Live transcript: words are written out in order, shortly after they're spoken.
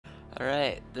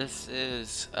Alright, this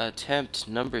is attempt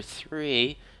number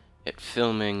 3 at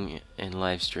filming and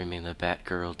live streaming the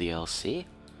Batgirl DLC.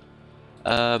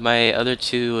 My other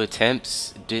two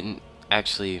attempts didn't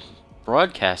actually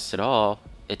broadcast at all.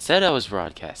 It said I was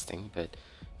broadcasting, but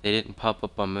they didn't pop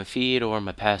up on my feed or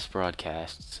my past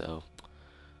broadcasts, so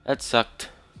that sucked.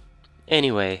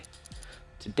 Anyway,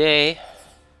 today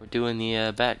we're doing the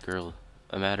Batgirl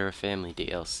A Matter of Family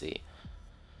DLC.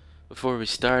 Before we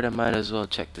start, I might as well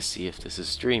check to see if this is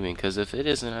streaming, because if it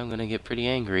isn't, I'm gonna get pretty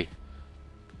angry.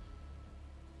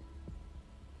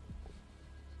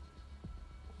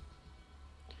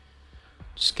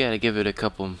 Just gotta give it a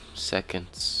couple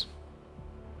seconds.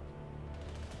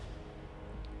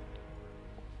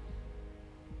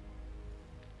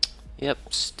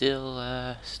 Yep, still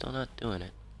not doing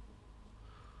it.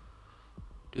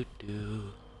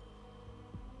 Doo-doo.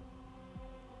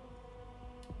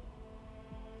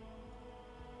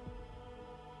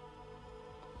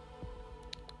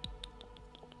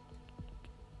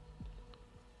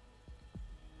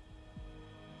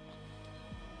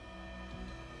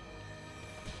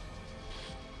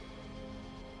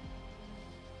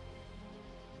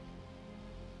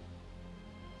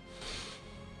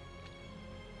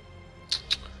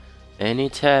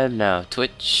 Anytime now,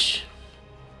 Twitch.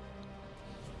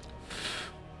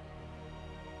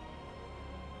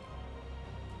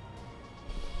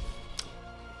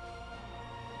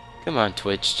 Come on,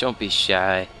 Twitch, don't be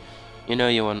shy. You know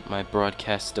you want my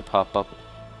broadcast to pop up.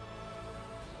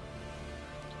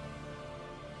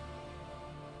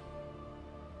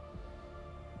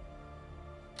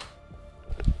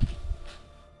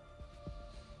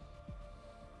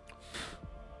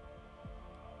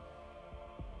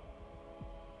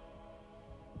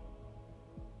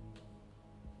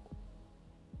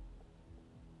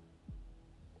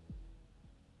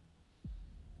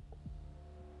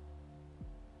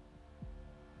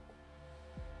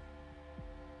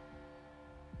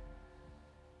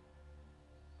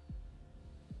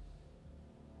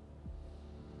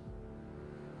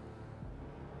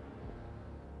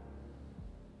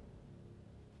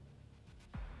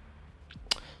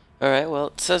 Alright, well,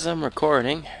 it says I'm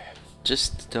recording.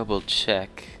 Just to double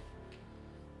check.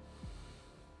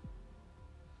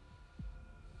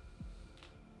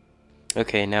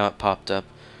 Okay, now it popped up.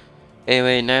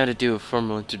 Anyway, now to do a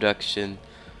formal introduction.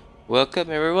 Welcome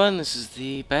everyone, this is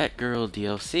the Batgirl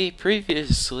DLC.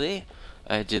 Previously,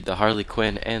 I did the Harley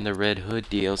Quinn and the Red Hood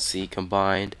DLC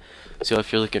combined. So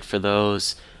if you're looking for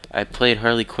those, I played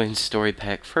Harley Quinn's story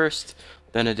pack first,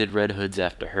 then I did Red Hood's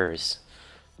after hers.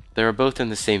 They are both in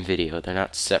the same video, they're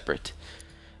not separate.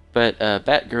 But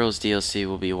Batgirl's DLC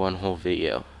will be one whole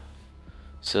video.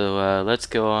 So let's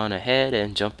go on ahead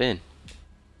and jump in.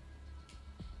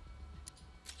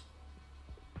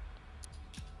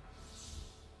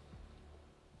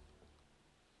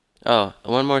 Oh,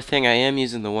 one more thing, I am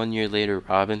using the 1 year later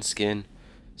Robin skin,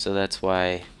 so that's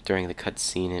why during the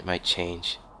cutscene it might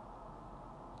change.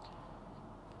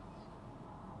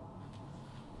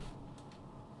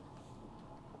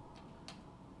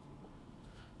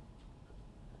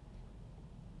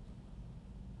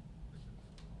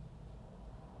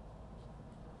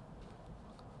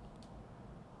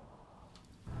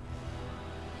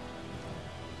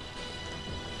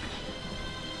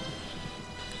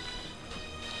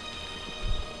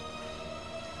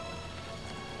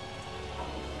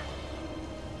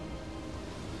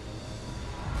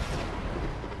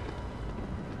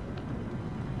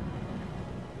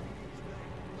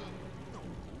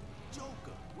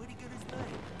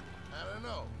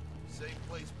 Same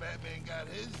place Batman got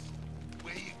his?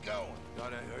 Where you going?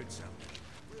 Thought I heard something.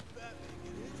 Where'd Batman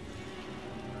get his?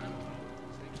 I don't know.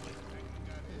 Same place Batman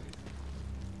got his.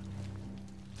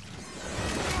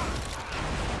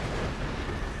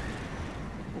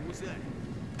 What was that?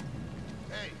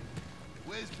 Hey,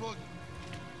 where's Boogie?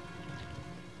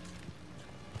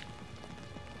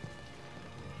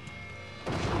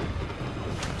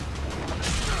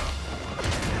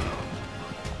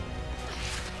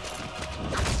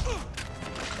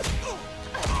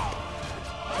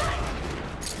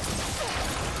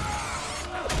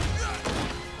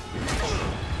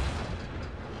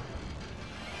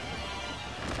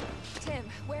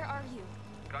 Where are you?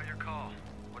 Got your call.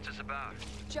 What's this about?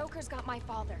 Joker's got my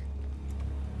father.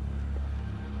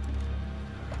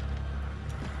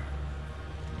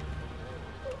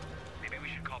 Maybe we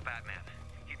should call Batman.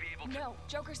 He'd be able to... No,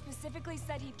 Joker specifically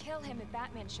said he'd kill him if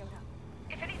Batman showed up.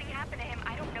 If anything happened to him,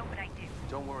 I don't know what I'd do.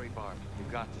 Don't worry, Barb.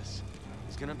 You got this.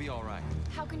 He's gonna be all right.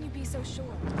 How can you be so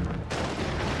sure?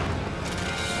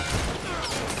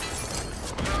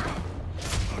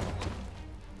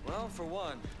 Well, for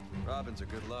one, Robins are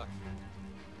good luck.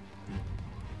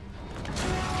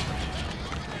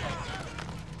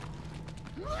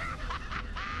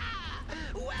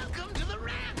 Welcome to the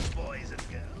ranch, boys and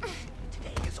girls.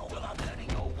 Today is all about learning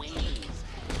your wings.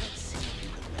 Let's see if you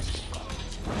can rescue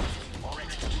Robin's before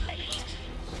it's too late.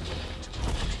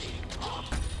 Tick-tock.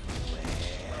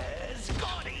 Where's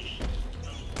Scotty?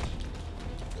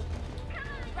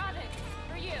 Robin,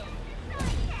 for you.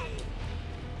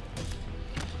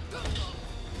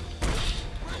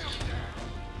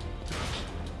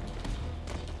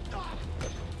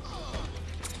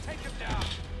 Take him down!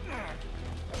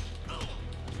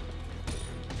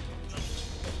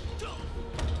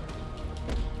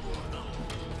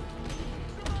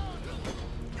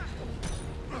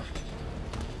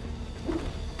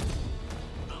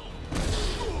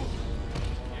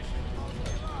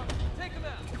 Take him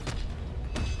out!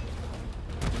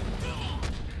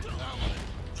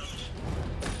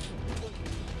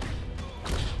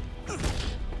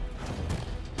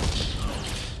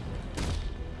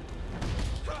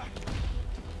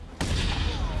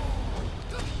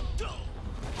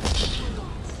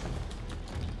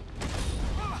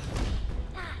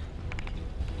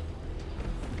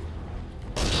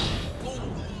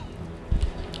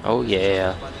 Oh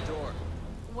yeah. By the door.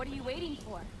 What are you waiting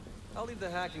for? I'll leave the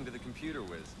hacking to the computer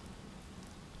whiz.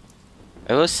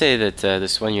 I will say that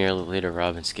this 1 year later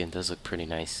Robin skin does look pretty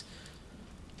nice.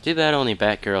 Too bad only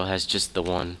Batgirl has just the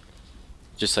one.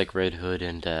 Just like Red Hood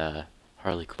and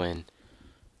Harley Quinn.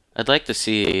 I'd like to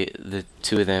see the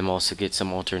two of them also get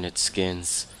some alternate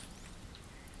skins.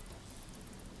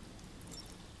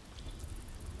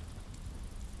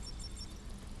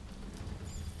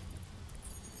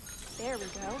 There we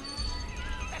go.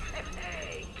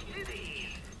 Hey,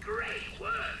 kiddies! Great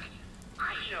work!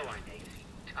 I know I may seem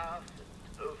tough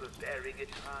and overbearing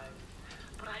at times,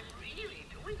 but I'm really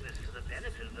doing this for the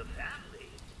benefit of the family.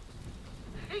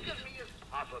 Think of me as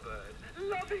Papa Bird,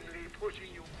 lovingly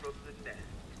pushing you from the nest.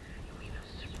 You either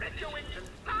spread your wings and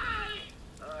fly,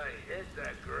 or hit the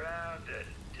ground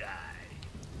and die.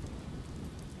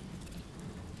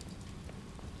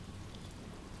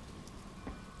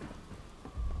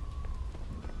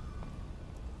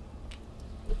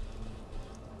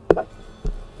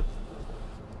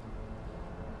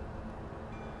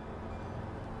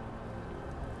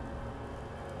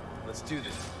 Let's do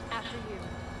this. After you.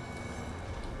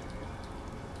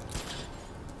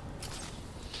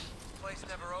 Place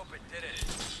never opened, did it?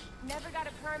 Never got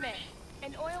a permit.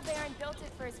 An oil baron built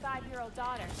it for his 5-year-old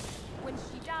daughter. When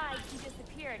she died, he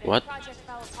disappeared and What? the project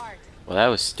fell apart. Well, that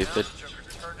was stupid. Now the Joker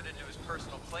turned it into his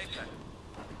personal playpen.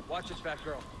 Watch it,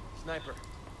 Batgirl. Sniper.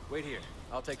 Wait here.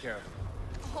 I'll take care of him.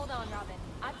 Hold on, Robin.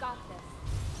 I've got this.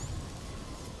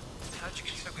 How'd you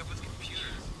get so good with computers?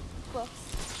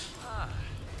 Books. Ah,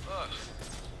 books.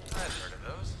 I've heard of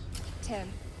those.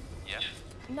 Tim. Yeah?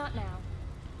 Not now.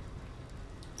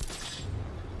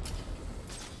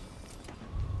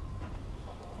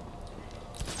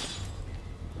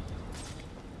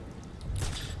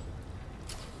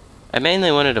 I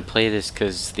mainly wanted to play this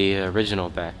because the original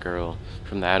Batgirl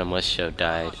from the Adam West show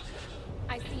died.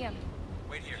 I see him.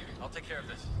 Wait here. I'll take care of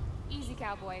this. Easy,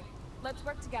 cowboy. Let's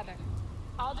work together.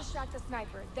 I'll distract the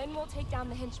sniper, then we'll take down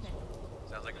the henchman.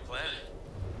 Sounds like a plan.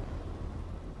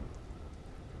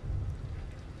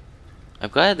 I'm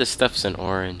glad the stuff's in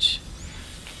orange.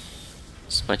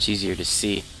 It's much easier to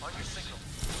see. On your signal.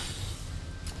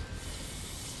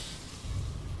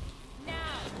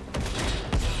 Now!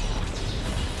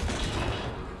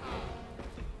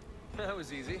 That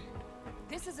was easy.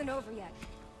 This isn't over yet.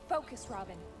 Focus,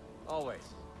 Robin. Always.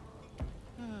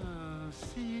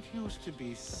 See, it used to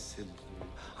be simple.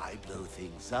 I blow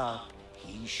things up,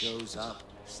 he shows up,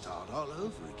 start all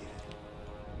over again.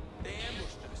 They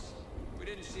ambushed us. We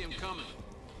didn't see him coming.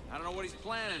 I don't know what he's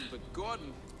planning, but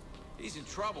Gordon, he's in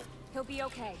trouble. He'll be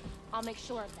okay. I'll make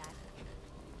sure of that.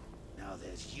 Now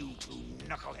there's you two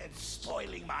knuckleheads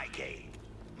spoiling my game.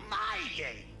 My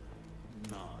game!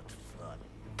 Not fun.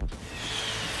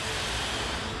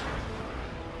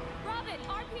 Robin,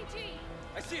 RPG!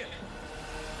 I see it.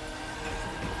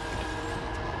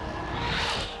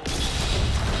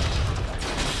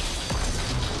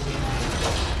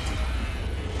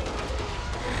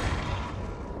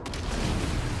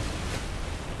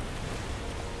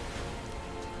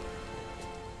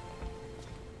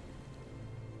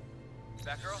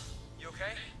 Batgirl, you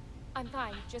okay? I'm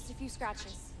fine, just a few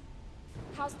scratches.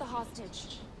 How's the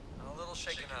hostage? A little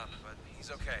shaken up, but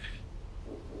he's okay.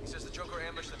 He says the Joker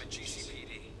ambushed them at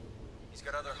GCPD. He's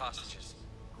got other hostages.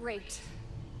 Great.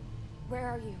 Where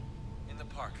are you? In the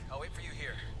park. I'll wait for you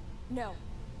here. No.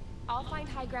 I'll find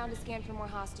high ground to scan for more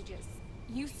hostages.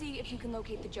 You see if you can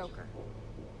locate the Joker.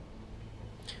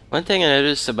 One thing I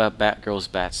noticed about Batgirl's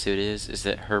batsuit is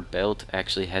that her belt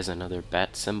actually has another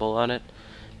bat symbol on it,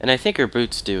 and I think her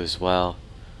boots do as well.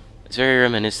 It's very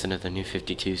reminiscent of the New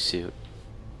 52 suit.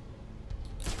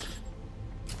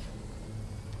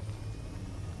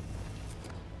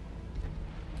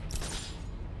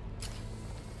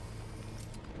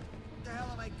 What the hell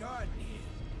am I guarding here?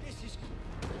 This is...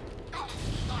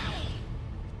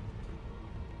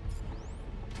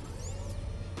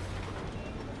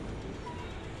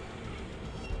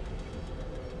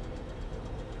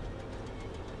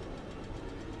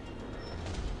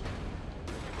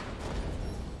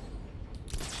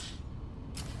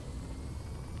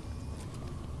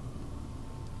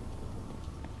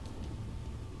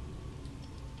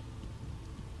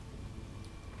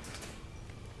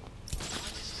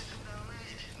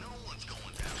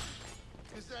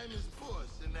 His name is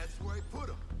Puss, and that's where he put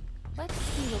him. Let's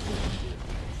see what we can do.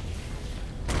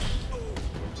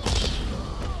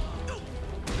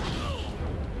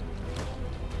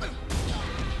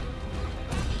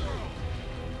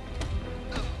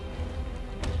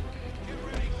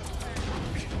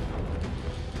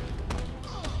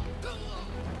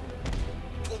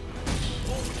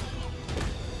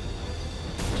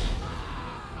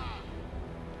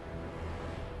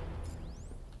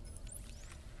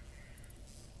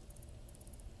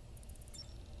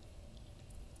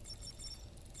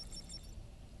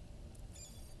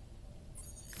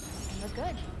 We're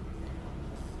good.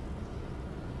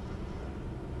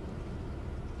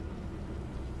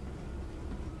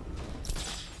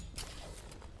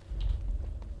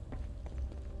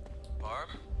 Barb?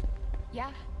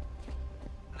 Yeah,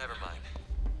 Never mind.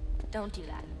 don't do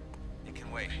that. It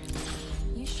can wait.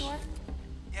 You sure?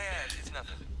 Yeah, it's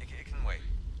nothing. It can wait.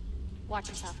 Watch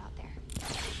yourself out there.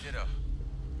 Ditto.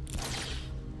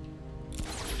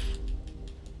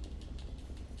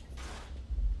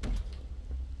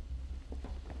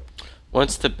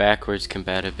 Once the backwards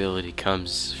compatibility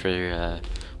comes for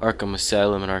Arkham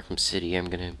Asylum and Arkham City, I'm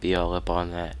gonna be all up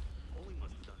on that. Only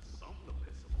must have done something to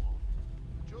piss him off.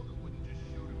 Joker wouldn't just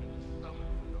shoot him in the stomach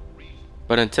for no reason.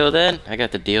 But until then, I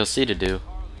got the DLC to do.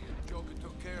 Harley and the Joker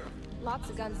took care of it. Lots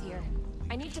of guns here.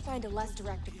 I need to find a less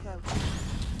direct approach.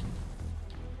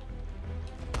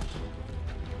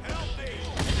 Help me!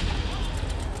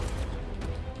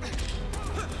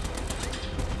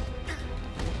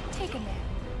 Take a man.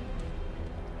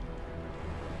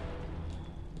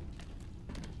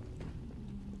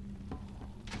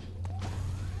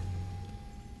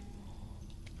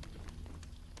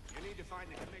 You need to find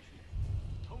the commissioner.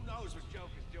 Who knows what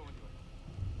Joker's doing to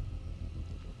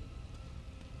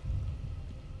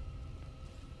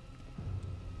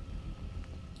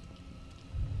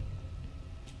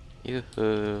him?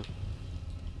 Yoo-hoo.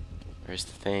 Where's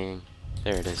the thing?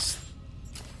 There it is.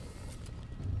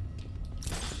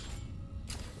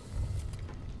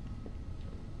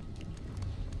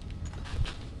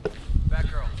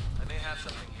 Batgirl, I may have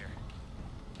something here.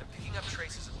 I'm picking up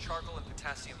traces of charcoal and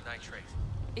potassium nitrate.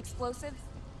 Explosives?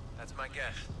 That's my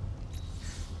guess.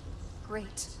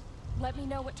 Great. Let me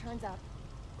know what turns up.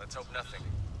 Let's hope nothing.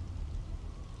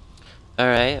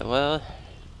 Alright, well,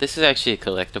 this is actually a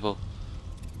collectible.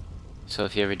 So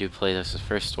if you ever do play this, the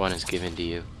first one is given to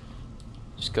you.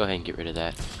 Just go ahead and get rid of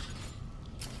that.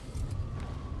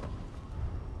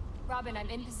 Robin, I'm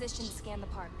in position to scan the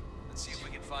park. Let's see if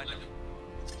we can find him.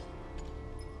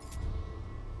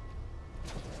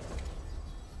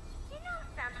 You know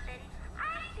something?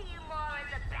 I see you more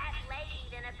as a bat lady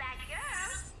than a bat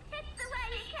girl. It's the way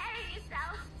you carry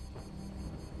yourself.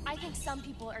 I think some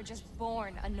people are just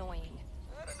born annoying.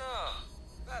 I don't know.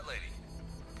 That lady.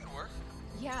 Good work.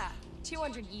 Yeah,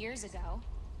 200 years ago.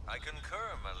 I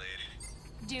concur, my lady.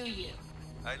 Do you?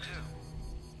 I do.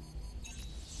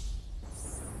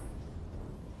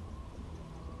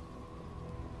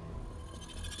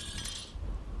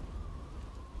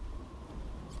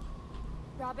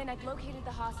 Robin, I've located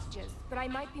the hostages, but I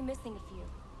might be missing a few.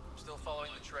 I'm still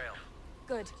following the trail.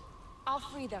 Good. I'll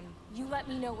free them. You let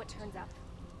me know what turns up.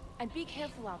 And be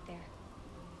careful out there.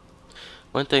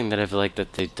 One thing that I've liked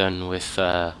that they've done with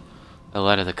a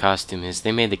lot of the costume is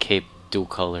they made the cape dual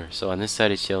color. So on this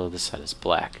side it's yellow, this side is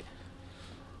black.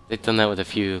 They've done that with a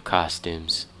few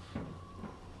costumes.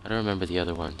 I don't remember the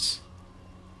other ones.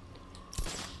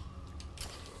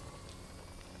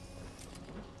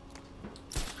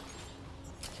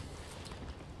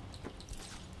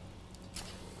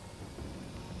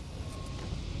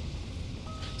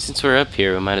 Since we're up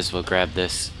here, we might as well grab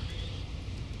this.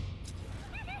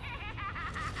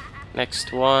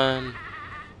 Next one.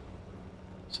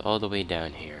 It's all the way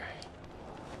down here.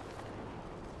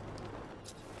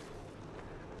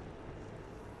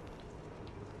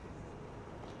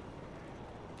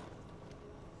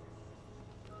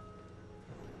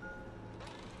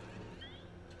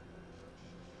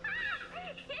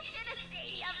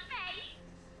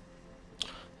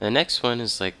 The next one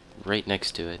is like right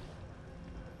next to it.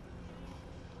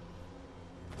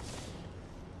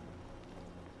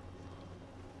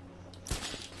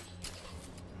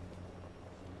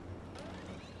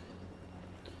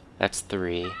 That's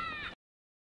 3. We full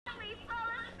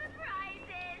of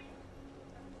surprises.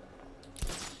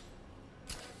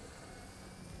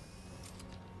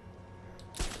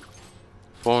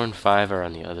 4 and 5 are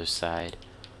on the other side.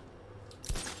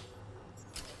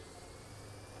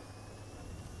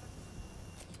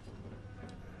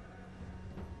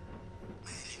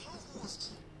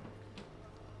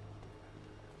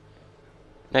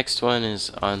 Next one is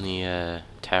on the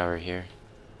tower here.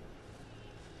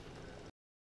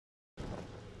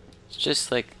 It's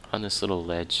just like on this little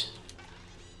ledge.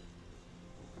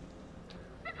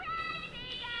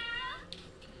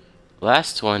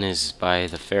 Last one is by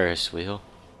the Ferris wheel.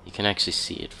 You can actually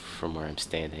see it from where I'm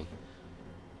standing.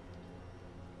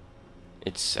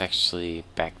 It's actually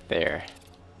back there.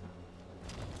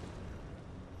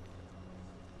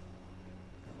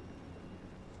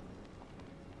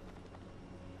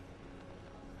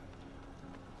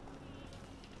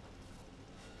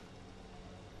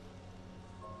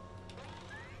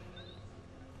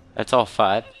 That's all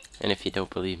 5, and if you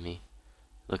don't believe me,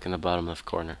 look in the bottom left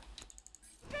corner.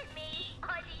 Is it me, or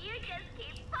do you just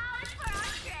keep falling for our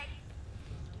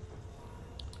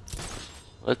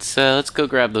tricks? Let's go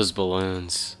grab those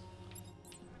balloons.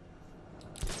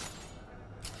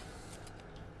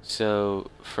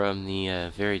 So from the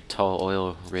very tall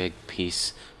oil rig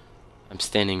piece, I'm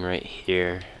standing right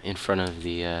here in front of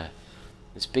the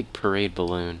this big parade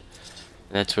balloon.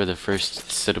 And that's where the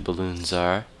first set of balloons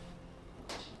are.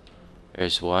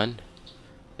 There's one.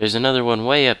 There's another one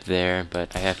way up there,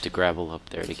 but I have to grapple up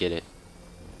there to get it.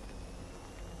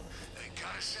 Hey,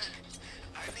 got a second?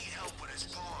 I need help with this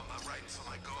poem I'm writing for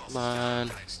my girl. Come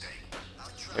on.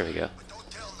 There we go. But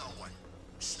don't tell no one.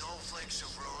 Snowflakes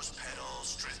of rose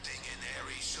petals drifting in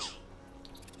airy soup.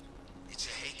 It's a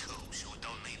haiku, so it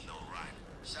don't need no rhyme.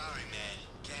 Sorry, man.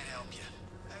 Can't help you.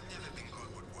 I've never been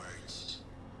good with words.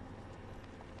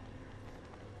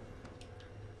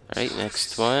 Alright,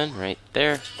 next one, right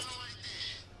there.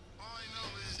 All I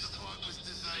know is the park was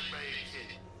designed by a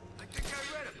kid. I think I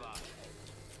read about it.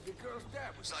 The girl's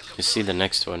dad was like You see the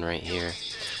next one right here.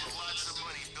 For lots of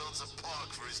money builds a park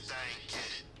for his dying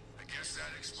kid. I guess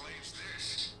that explains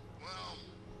this. Well,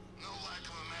 no lack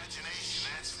of imagination,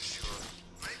 that's for sure.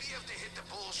 Maybe you have to hit the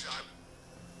bullseye.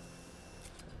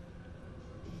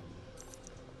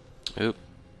 Oop.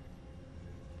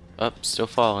 Up, still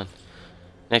falling.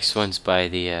 Next one's by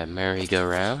the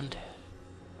merry-go-round.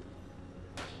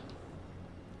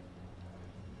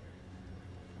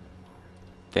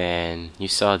 Then you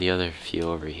saw the other few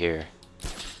over here.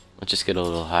 Let's just get a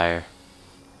little higher.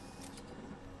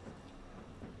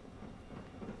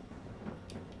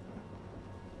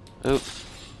 Oop.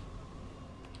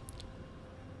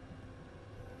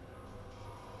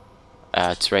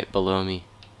 It's right below me.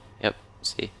 Yep,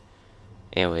 see?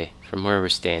 Anyway, from where we're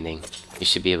standing, you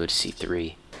should be able to see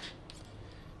 3.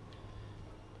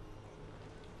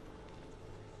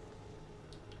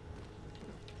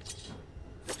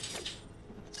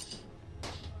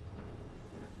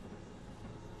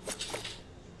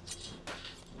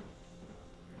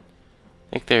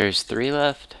 I think there's 3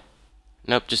 left.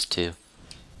 Nope, just 2.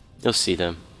 You'll see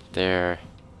them. They're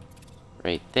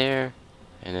right there,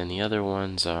 and then the other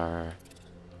ones are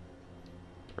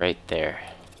right there.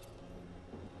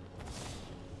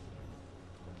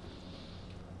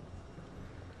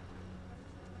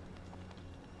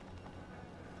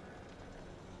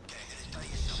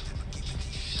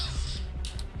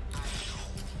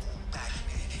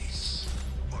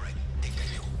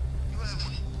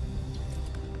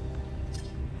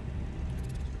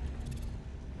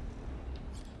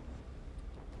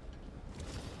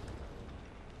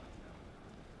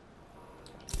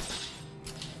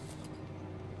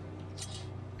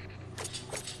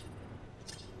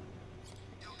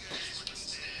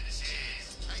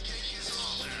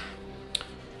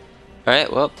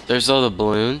 Alright, well, there's all the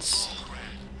balloons.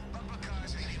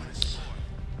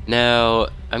 Now,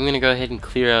 I'm gonna go ahead and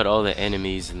clear out all the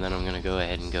enemies, and then I'm gonna go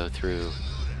ahead and go through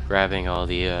grabbing all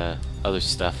the other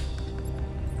stuff.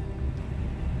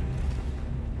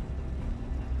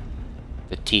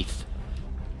 The teeth.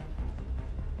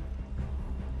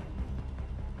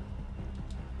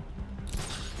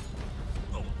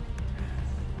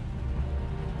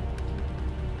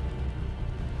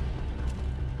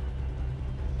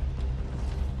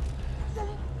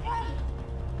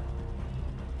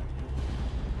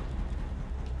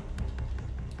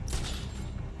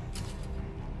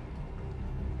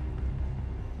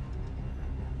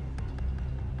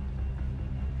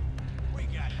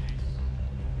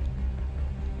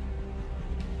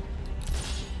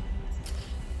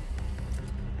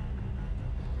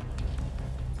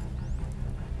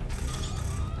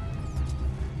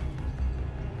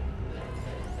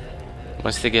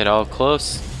 Once they get all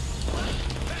close,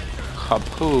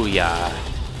 Kapuya.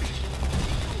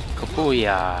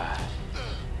 Kapuya.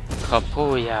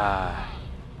 Kapuya.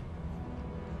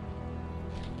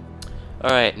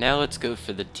 Alright, now let's go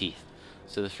for the teeth.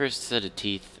 So the first set of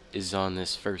teeth is on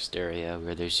this first area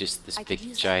where there's just this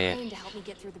big giant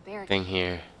thing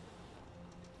here.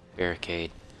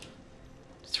 Barricade.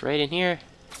 It's right in here.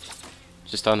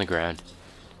 Just on the ground.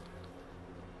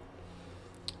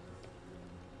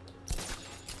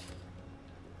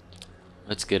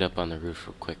 Let's get up on the roof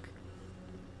real quick.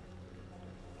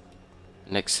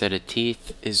 Next set of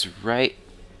teeth is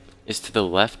to the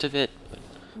left of it.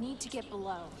 Need to get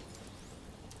below.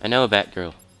 I know,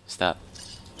 Batgirl. Stop.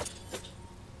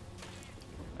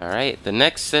 Alright, the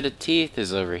next set of teeth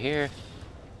is over here.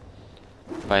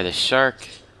 By the shark.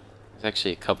 There's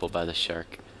actually a couple by the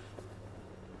shark.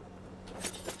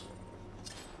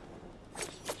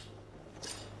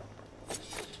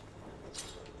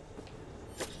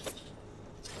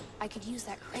 I could use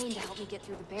that crane to help me get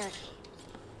through the barricade.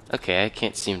 Okay, I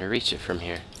can't seem to reach it from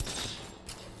here.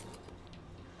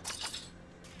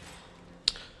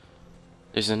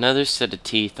 There's another set of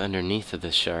teeth underneath of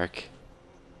the shark.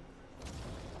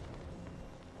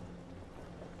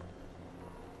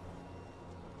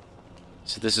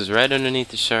 So this is right underneath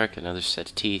the shark, another set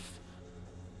of teeth.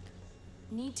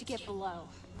 Need to get below.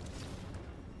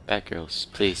 Batgirls,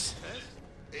 please.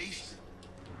 Ace.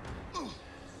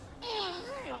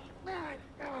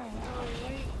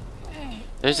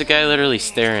 There's a guy literally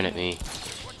staring at me.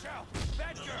 Watch out!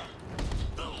 Batgirl!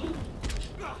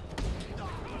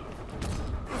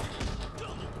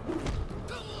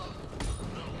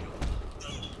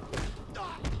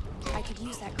 I could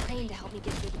use that crane to help me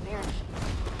get through the barricade.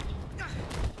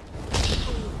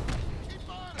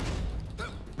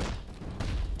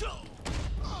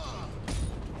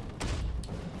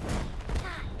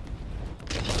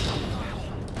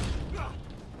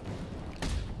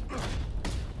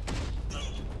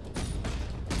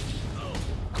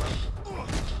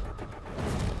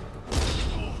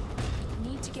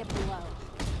 Need to get below.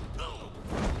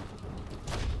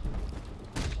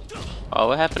 Oh,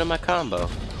 what happened to my combo?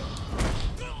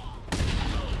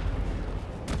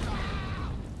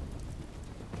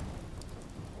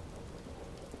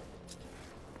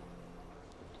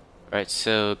 Alright,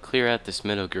 so clear out this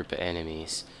middle group of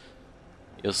enemies.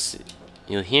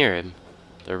 You'll hear him.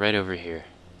 They're right over here.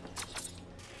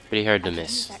 Pretty hard to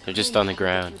miss. They're just on the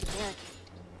ground.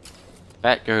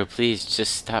 Batgirl, please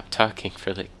just stop talking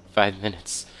for like 5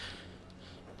 minutes.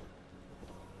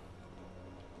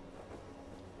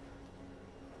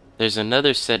 There's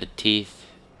another set of teeth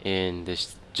in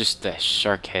this, just the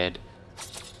shark head.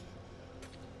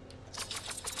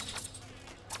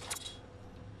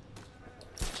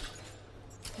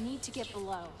 Need to get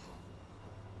below.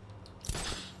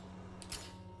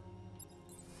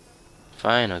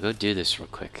 Fine, I'll go do this real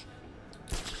quick.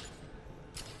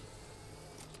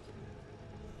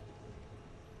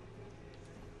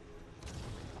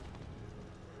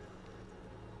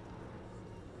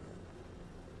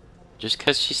 Just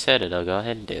 'cause she said it, I'll go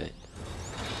ahead and do it.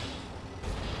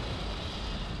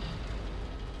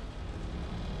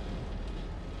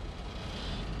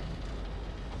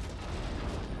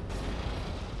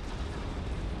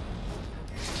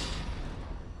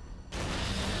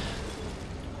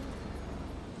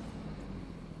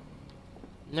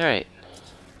 Alright.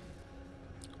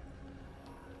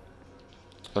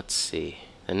 Let's see.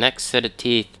 The next set of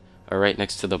teeth are right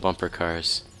next to the bumper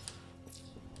cars.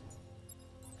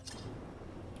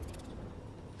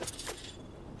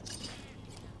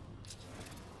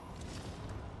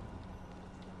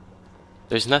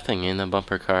 There's nothing in the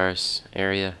bumper cars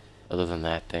area other than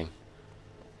that thing.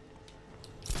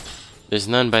 There's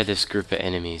none by this group of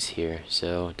enemies here,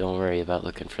 so don't worry about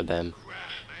looking for them.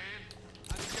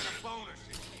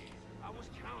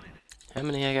 How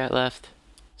many I got left?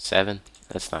 7?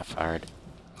 That's not hard.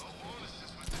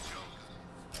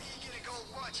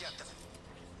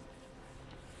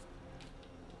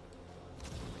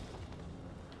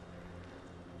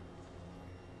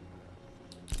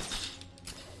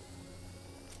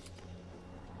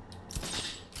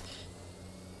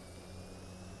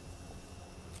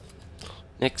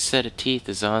 Next set of teeth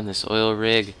is on this oil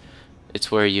rig. It's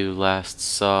where you last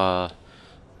saw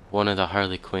one of the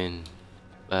Harley Quinn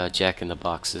Jack in the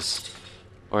Boxes.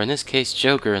 Or in this case,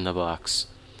 Joker in the box.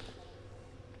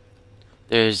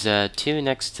 There's 2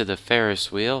 next to the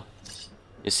Ferris wheel.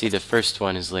 You see the first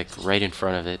one is like right in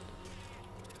front of it.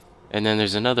 And then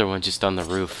there's another one just on the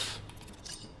roof.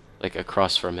 Like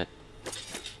across from it.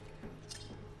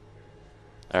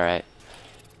 Alright.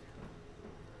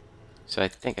 So I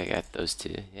think I got those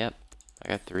 2. Yep. I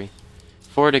got 3.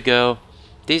 4 to go.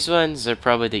 These ones are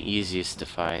probably the easiest to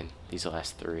find. These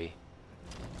last 3.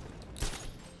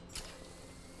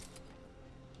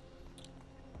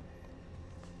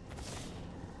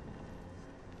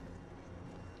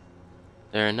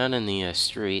 There are none in the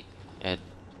street at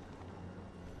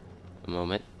the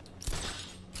moment.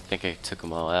 I think I took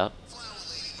them all out.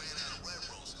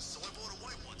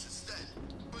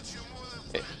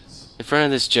 In front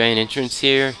of this giant entrance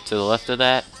here, to the left of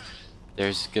that,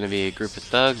 there's gonna be a group of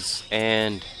thugs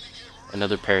and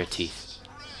another pair of teeth.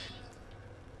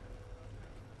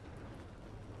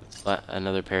 But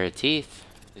another pair of teeth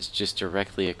is just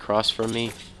directly across from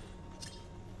me.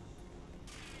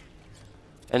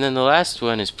 And then the last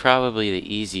one is probably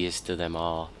the easiest of them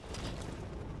all.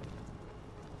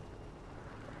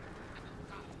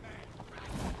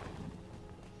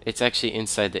 It's actually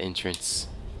inside the entrance.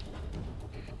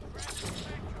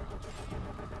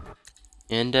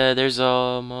 And there's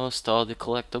almost all the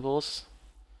collectibles.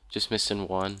 Just missing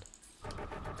one.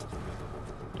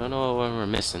 Don't know what one we're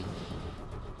missing.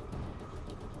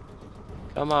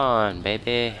 Come on,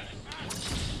 baby.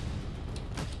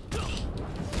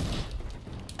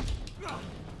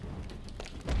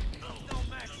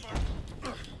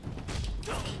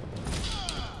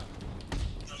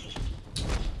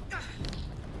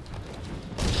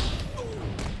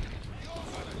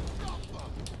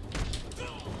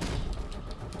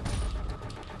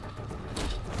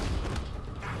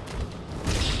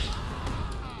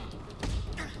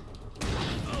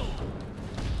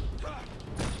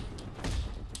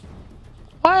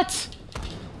 What?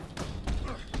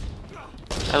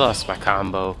 I lost my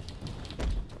combo.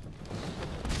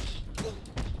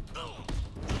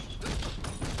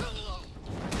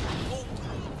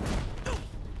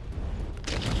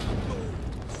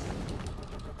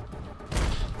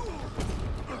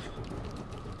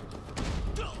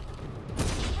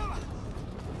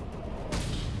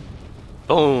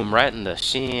 Boom, right in the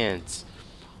shins.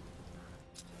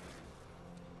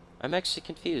 I'm actually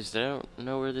confused. I don't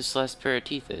know where this last pair of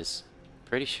teeth is.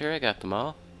 Pretty sure I got them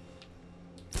all.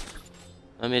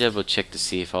 Let me double check to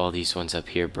see if all these ones up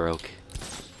here broke.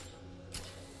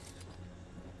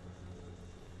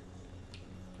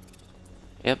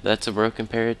 Yep, that's a broken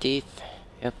pair of teeth.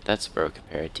 Yep, that's a broken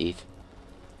pair of teeth.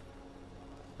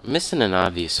 I'm missing an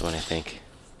obvious one, I think.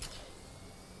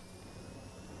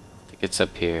 I think it's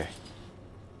up here.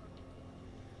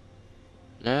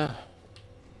 No?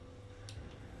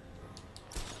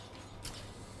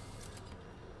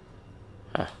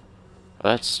 Huh.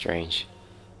 Well, that's strange.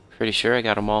 Pretty sure I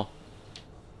got them all.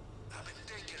 I've been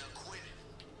thinking of quitting.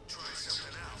 Try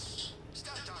something else.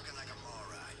 Stop talking like a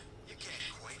moron. You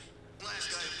can't quit. Last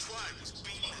guy who tried was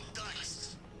beaten and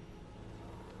diced.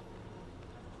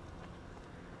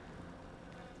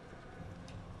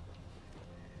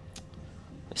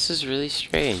 This is really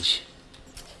strange.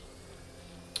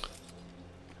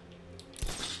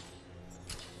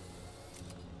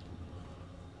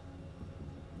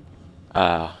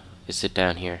 Is it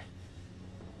down here?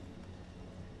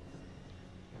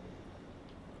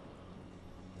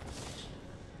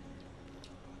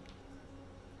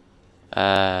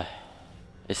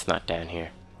 It's not down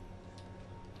here.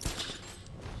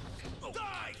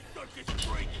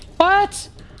 What?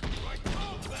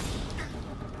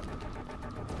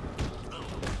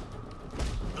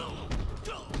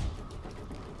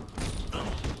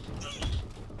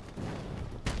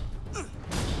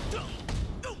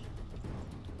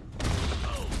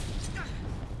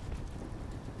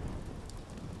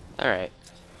 Alright.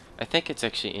 I think it's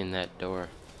actually in that door.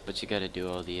 But you gotta do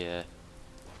all the,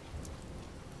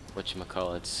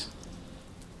 whatchamacallits.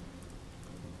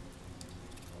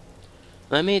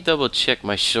 Let me double check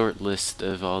my short list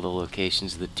of all the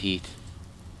locations of the teeth.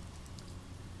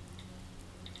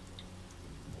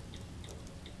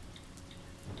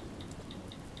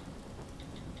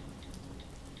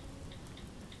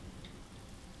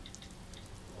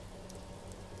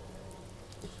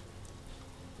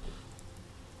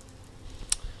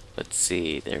 Let's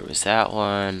see, there was that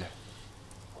one.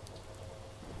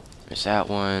 There's that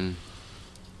one.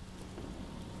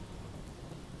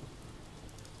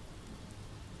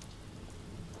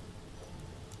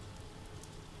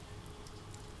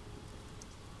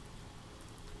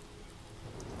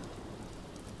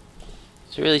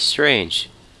 It's really strange.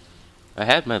 I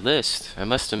had my list. I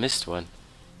must have missed one.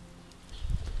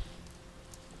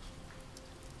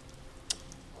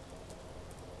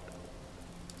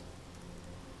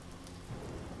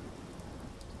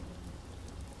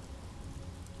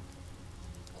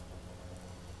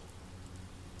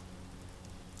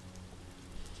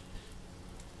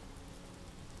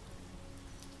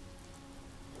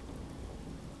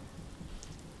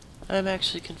 I'm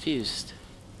actually confused.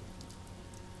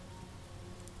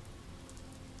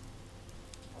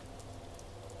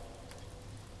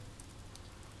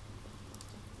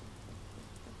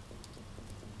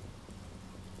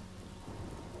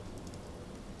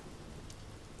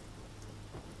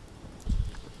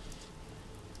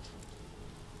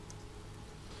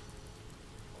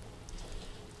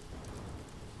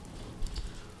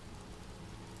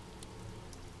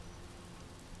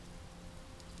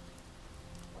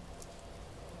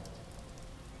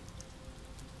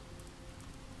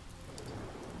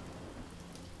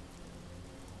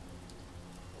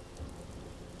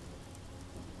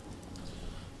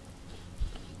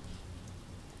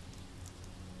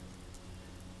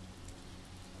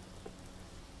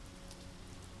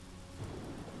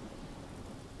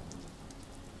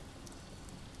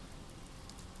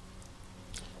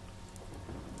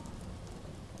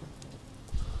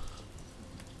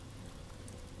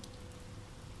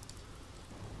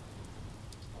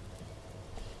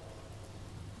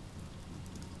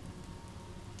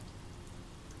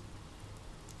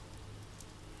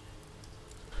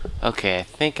 Okay, I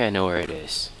think I know where it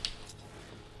is.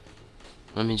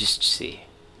 Let me just see.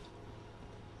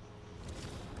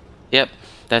 Yep,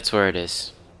 that's where it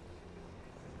is.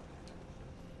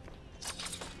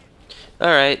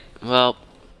 Alright, well,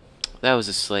 that was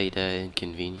a slight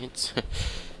inconvenience.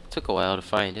 Took a while to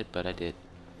find it, but I did.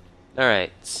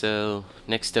 Alright, so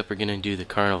next up we're gonna do the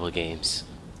carnival games.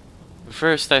 But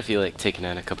first, I feel like taking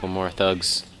on a couple more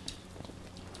thugs.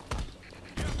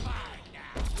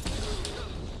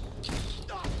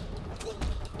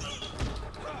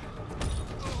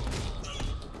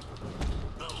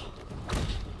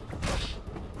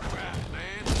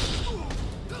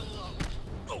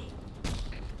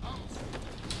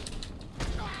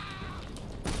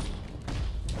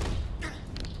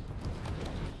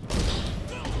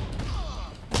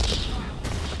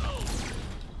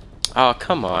 Oh,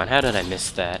 come on, how did I miss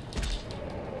that?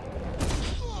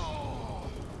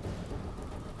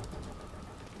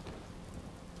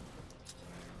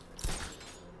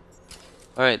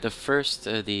 Alright, the first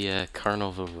of the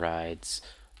carnival rides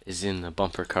is in the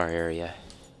bumper car area.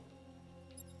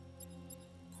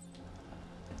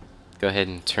 Go ahead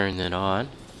and turn it on.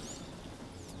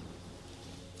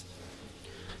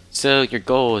 So your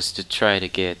goal is to try to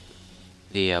get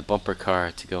the bumper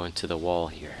car to go into the wall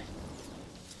here.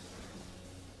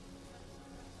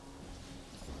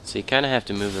 So you kind of have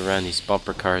to move around these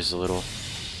bumper cars a little.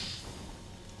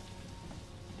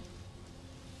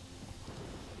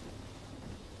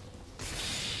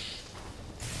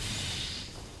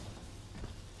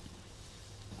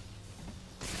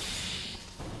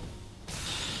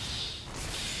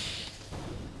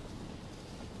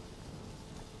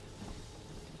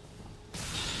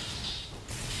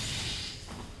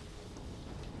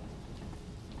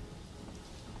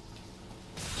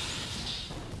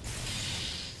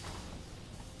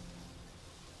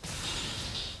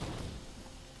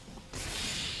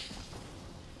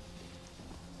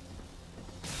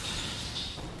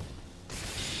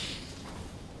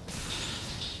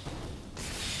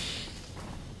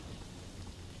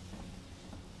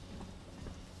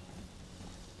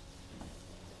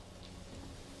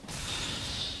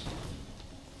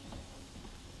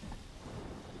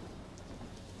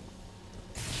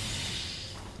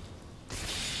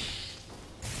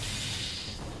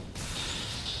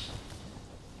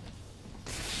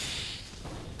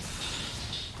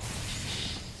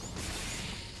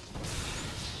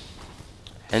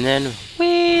 And then,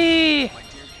 whee! My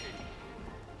dear Katie,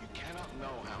 you cannot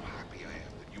know how happy I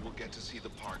am that you will get to see the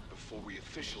park before we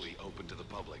officially open to the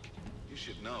public. You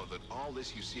should know that all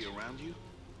this you see around you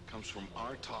comes from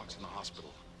our talks in the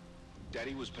hospital.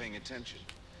 Daddy was paying attention,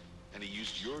 and he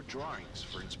used your drawings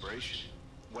for inspiration.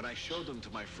 When I showed them to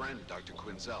my friend, Dr.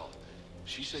 Quinzel,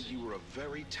 she said you were a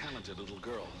very talented little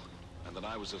girl, and that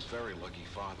I was a very lucky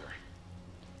father.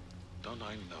 Don't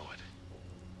I know it?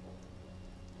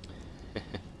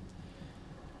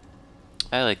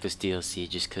 I like this DLC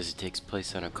just because it takes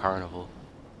place on a carnival.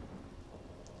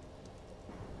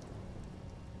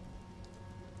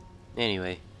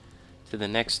 Anyway, to the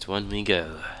next one we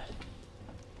go.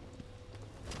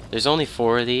 There's only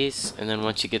 4 of these, and then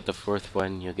once you get the 4th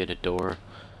one, you'll get a door,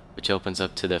 which opens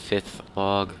up to the 5th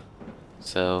log.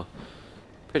 So,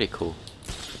 pretty cool.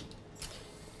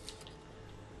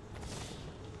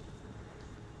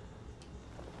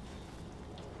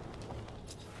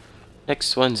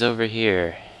 Next one's over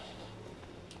here.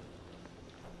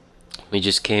 We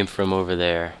just came from over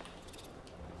there.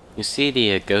 You see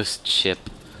the ghost ship.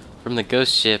 From the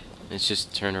ghost ship, it's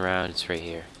just turn around, it's right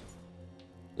here.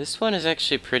 This one is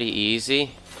actually pretty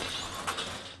easy.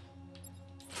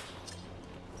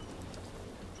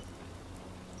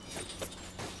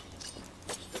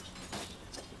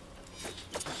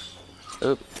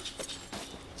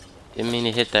 Didn't mean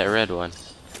to hit that red one.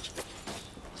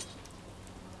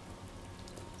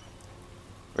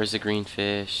 Where's the green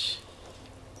fish?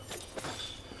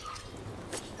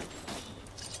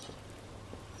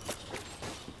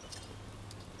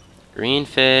 Green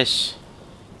fish.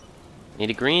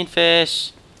 Need a green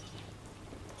fish.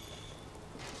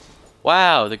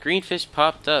 Wow, the green fish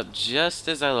popped up just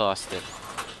as I lost it.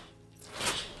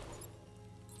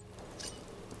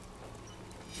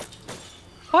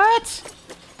 What?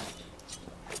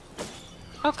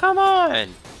 Oh, come on.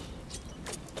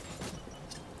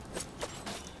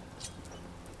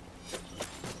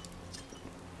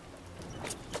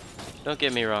 Don't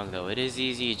get me wrong though, it is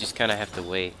easy, you just kind of have to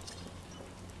wait.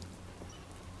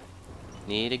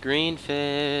 Need a green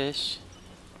fish.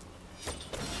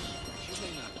 You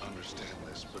may not understand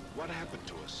this, but what happened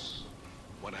to us,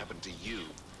 what happened to you,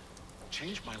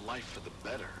 changed my life for the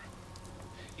better.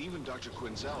 Even Dr.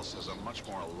 Quinzel says I'm much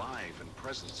more alive and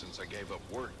present since I gave up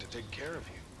work to take care of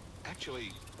you.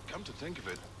 Actually, come to think of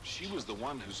it, she was the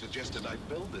one who suggested I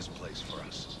build this place for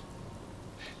us.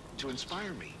 To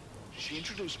inspire me, she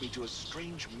introduced me to a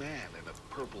strange man in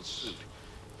a purple suit.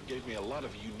 He gave me a lot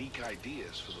of unique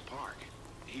ideas for the park.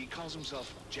 He calls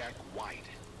himself Jack White.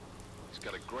 He's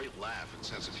got a great laugh and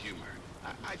sense of humor.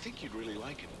 I think you'd really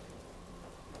like him.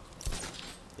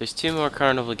 There's 2 more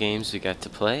carnival games we got to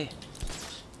play.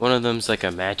 One of them's like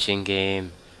a matching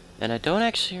game, and I don't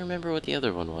actually remember what the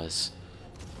other one was.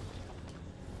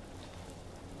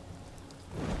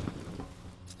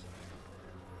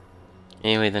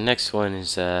 Anyway, the next one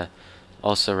is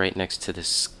also right next to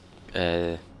this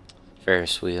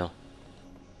Ferris wheel.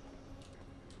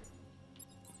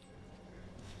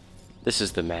 This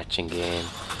is the matching game.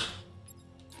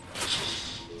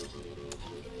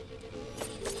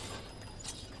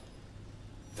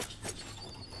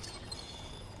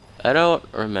 I don't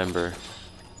remember.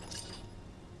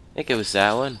 I think it was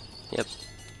that one. Yep.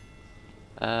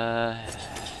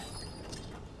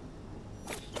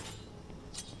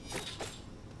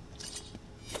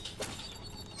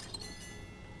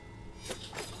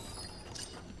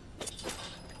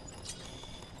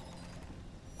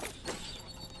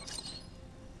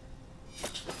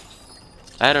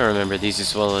 I don't remember these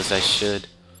as well as I should.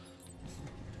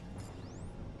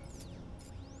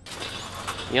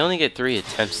 You only get 3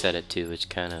 attempts at it too, which is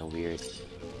kind of weird.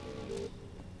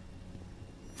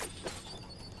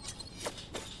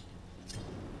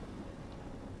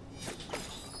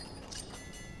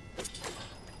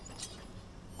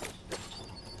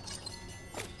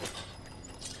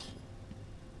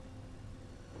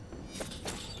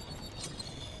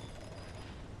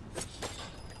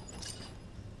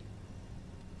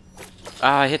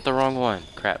 Ah, I hit the wrong one.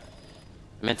 Crap.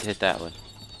 I meant to hit that one.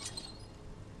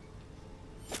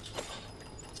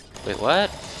 Wait,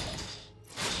 what?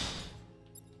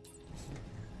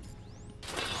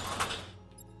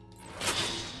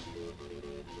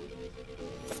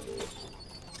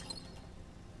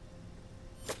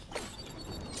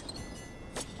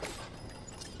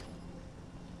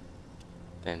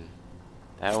 Then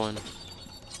that one.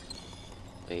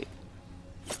 Wait.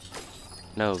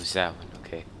 No, it was that one.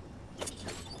 Okay.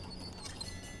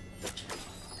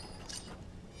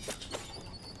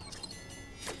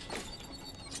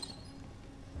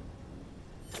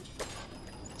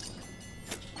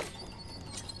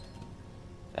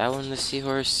 That one, the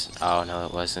seahorse? Oh, no,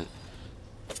 it wasn't.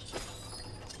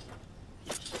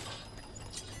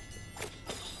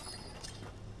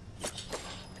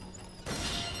 The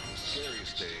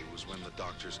scariest day was when the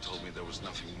doctors told me there was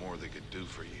nothing more they could do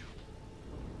for you.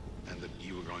 And that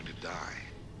you were going to die.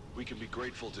 We can be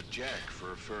grateful to Jack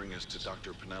for referring us to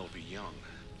Dr. Penelope Young,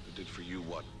 who did for you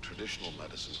what traditional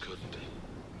medicine couldn't.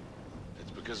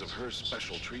 It's because of her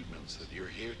special treatments that you're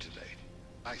here today.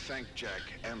 I thanked Jack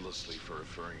endlessly for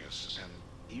referring us, and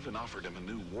even offered him a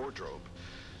new wardrobe.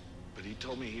 But he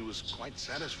told me he was quite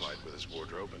satisfied with his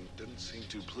wardrobe and didn't seem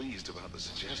too pleased about the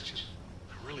suggestion.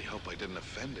 I really hope I didn't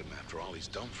offend him after all he's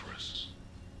done for us.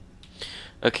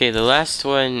 Okay, the last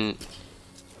one,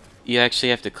 you actually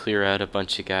have to clear out a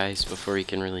bunch of guys before you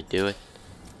can really do it.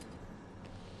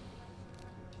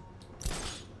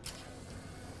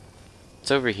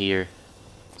 It's over here.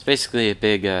 It's basically a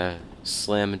big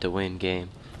slam to win game.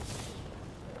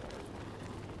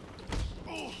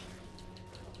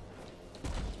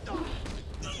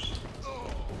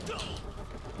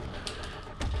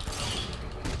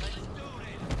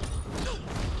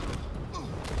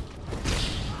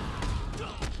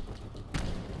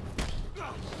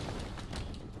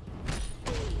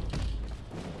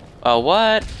 Oh,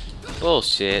 what?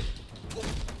 Bullshit.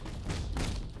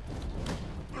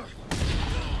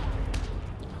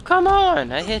 Come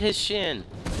on, I hit his shin.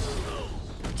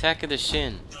 Attack of the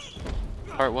Shin.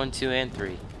 Part 1, 2, and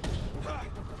 3.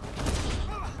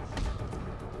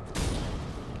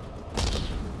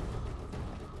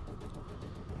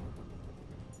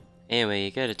 Anyway, you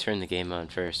gotta turn the game on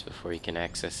first before you can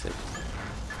access it.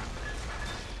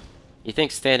 You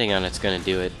think standing on it's gonna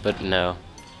do it, but no.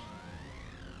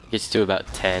 It gets to about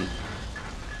 10.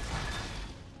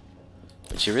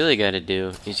 What you really gotta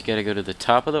do is you gotta go to the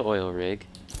top of the oil rig.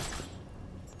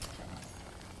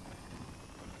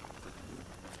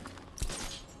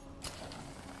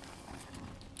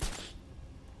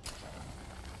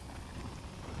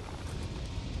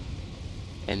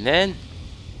 And then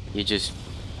you just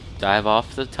dive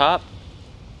off the top.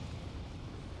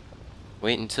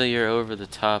 Wait until you're over the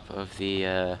top of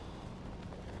the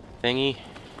thingy.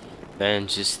 Then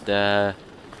just dive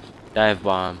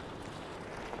bomb.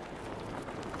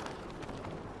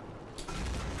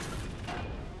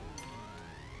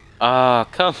 Oh,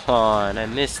 come on. I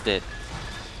missed it.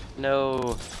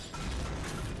 No.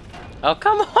 Oh,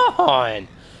 come on.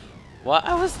 Well,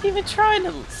 I wasn't even trying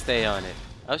to stay on it.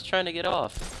 I was trying to get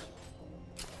off.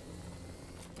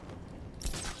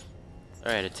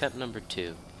 Alright, attempt number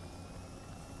 2.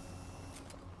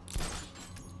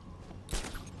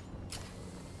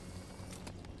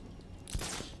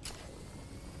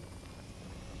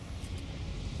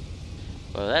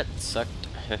 Well, that sucked.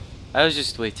 I was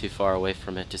just way too far away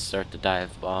from it to start the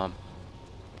dive bomb.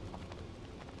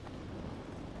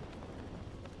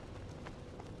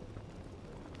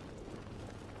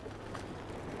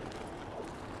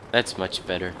 That's much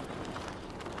better.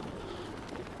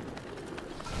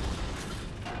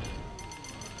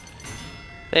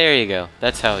 There you go.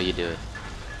 That's how you do it.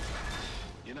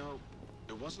 You know,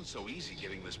 it wasn't so easy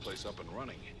getting this place up and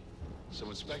running. Some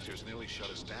inspectors nearly shut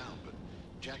us down, but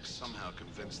Jack somehow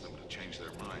convinced them to change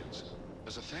their minds.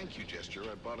 As a thank you gesture,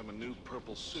 I bought him a new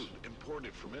purple suit,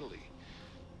 imported from Italy.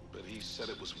 But he said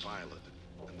it was violet,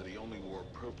 and that he only wore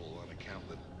purple on account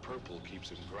that purple keeps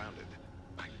him grounded.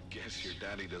 I guess your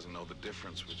daddy doesn't know the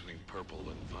difference between purple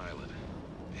and violet.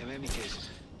 In any case,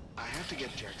 I have to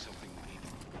get Jack something to eat.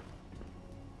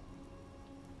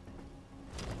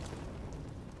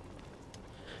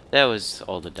 That was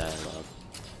all the dialogue.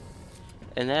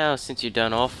 And now, since you've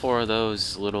done all 4 of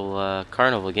those little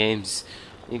carnival games,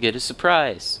 you get a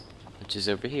surprise, which is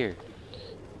over here.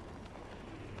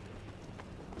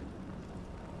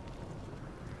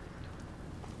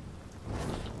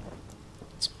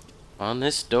 It's on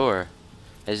this door.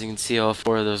 As you can see, all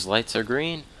 4 of those lights are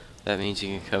green. That means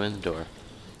you can come in the door.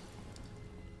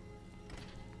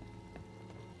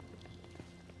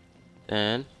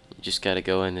 Then, you just gotta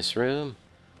go in this room.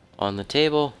 On the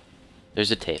table,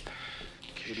 there's a tape.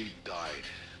 Katie died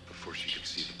before she could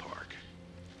see the park.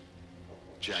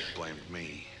 Jack blamed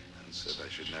me and said I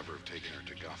should never have taken her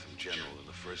to Gotham General in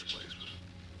the first place.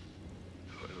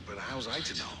 But how was I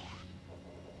to know?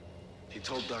 He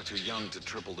told Dr. Young to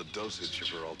triple the dosage of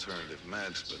her alternative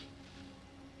meds, but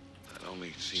that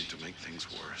only seemed to make things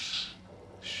worse.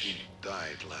 She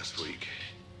died last week,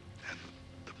 and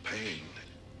the pain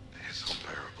is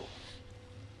unbearable.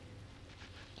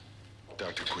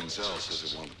 Dr. Quinzel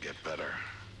says it won't get better.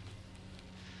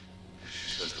 She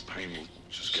says the pain will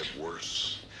just get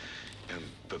worse, and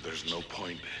that there's no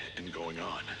point in going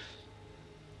on.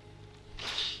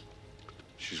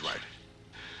 She's right.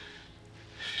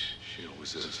 She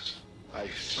always is. I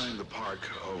signed the park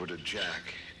over to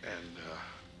Jack, and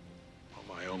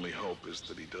well, my only hope is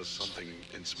that he does something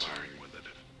inspiring with it.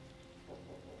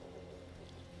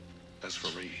 As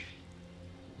for me,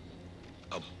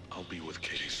 I'll be with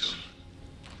Katie soon.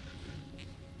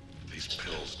 These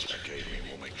pills Jack gave me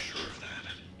will make sure of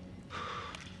that.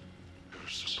 They're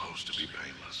supposed to be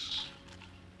painless.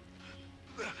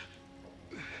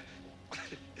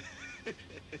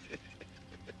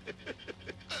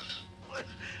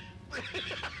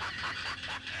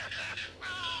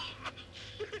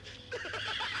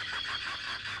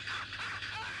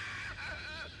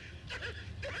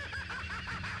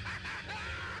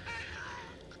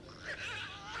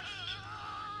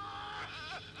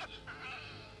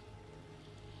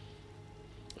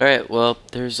 Alright, well,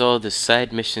 there's all the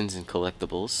side missions and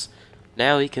collectibles.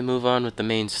 Now we can move on with the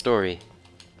main story.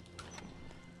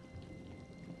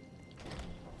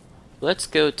 Let's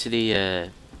go to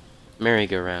the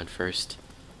merry-go-round first.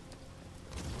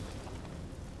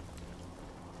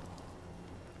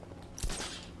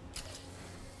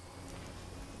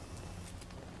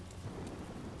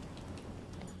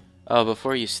 Oh,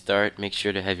 before you start, make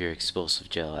sure to have your explosive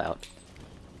gel out.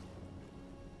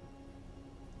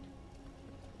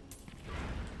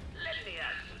 Let me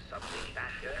ask you something,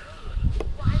 Batgirl.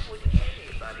 Why would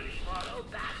anybody follow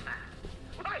Batman?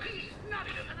 Why,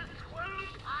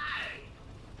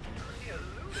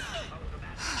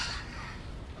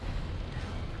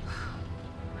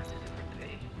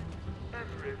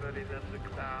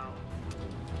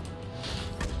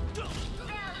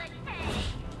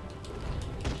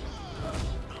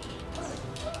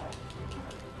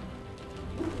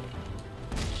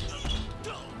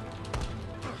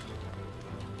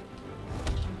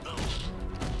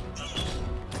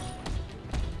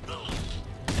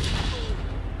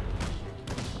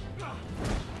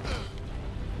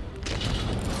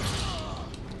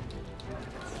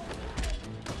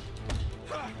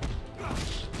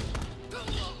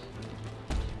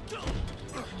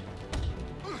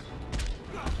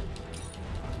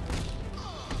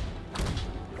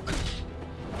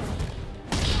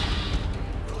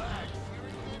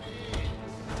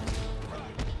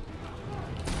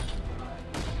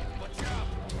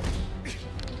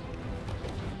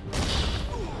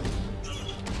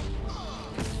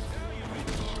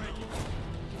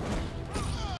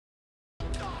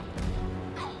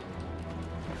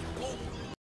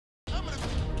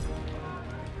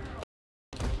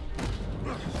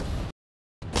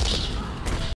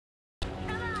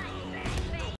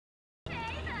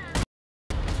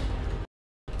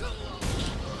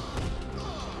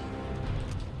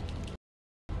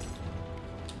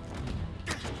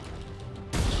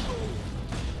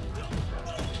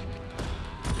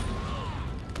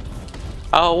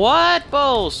 Oh, what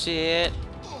bullshit?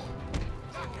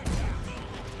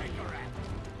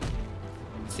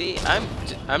 See,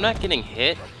 I'm not getting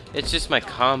hit. It's just my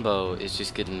combo is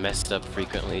just getting messed up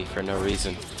frequently for no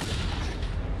reason.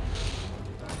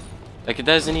 Like, it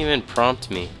doesn't even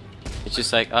prompt me. It's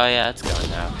just like, oh yeah, it's gone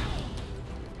now.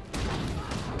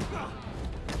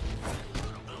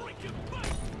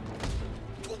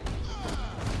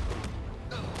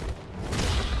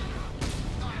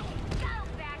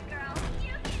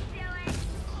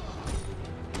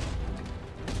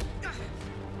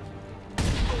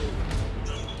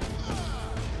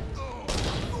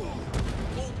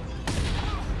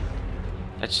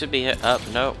 That should be hit up.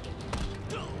 Nope.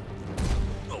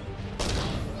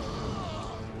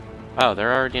 Oh,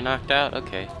 they're already knocked out?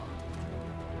 Okay.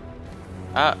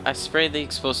 I sprayed the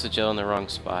explosive gel in the wrong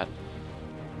spot.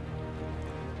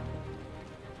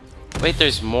 Wait,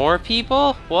 there's more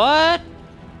people? What?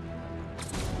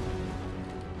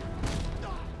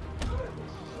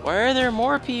 Why are there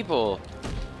more people?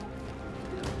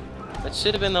 That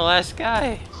should have been the last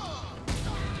guy.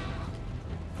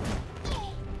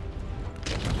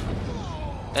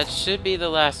 That should be the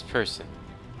last person.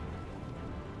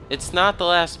 It's not the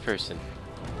last person.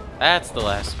 That's the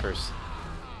last person.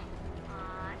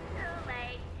 Aw, too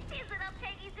late. These little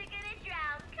piggies are gonna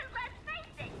drown, 'cause let's face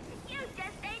it, you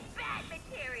just ain't bad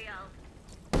material.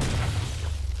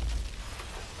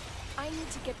 I need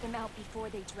to get them out before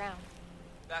they drown.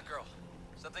 Batgirl,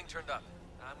 something turned up.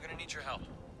 I'm gonna need your help.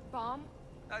 Bomb?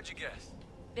 How'd you guess?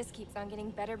 This keeps on getting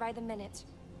better by the minute.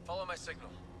 Follow my signal.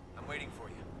 I'm waiting for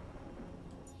you.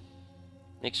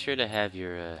 Make sure to have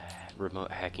your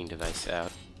remote hacking device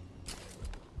out.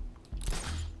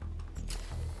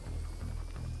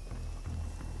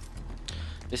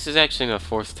 This is actually my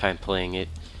 4th time playing it.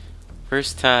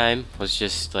 First time was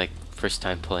just like first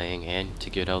time playing and to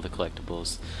get all the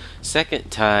collectibles. Second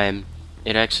time,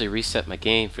 it actually reset my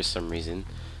game for some reason.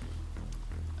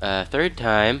 Third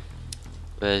time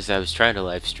was I was trying to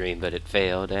live stream but it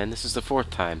failed, and this is the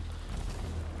 4th time.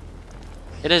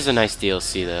 It is a nice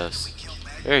DLC though.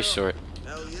 Very short.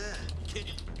 Hell yeah.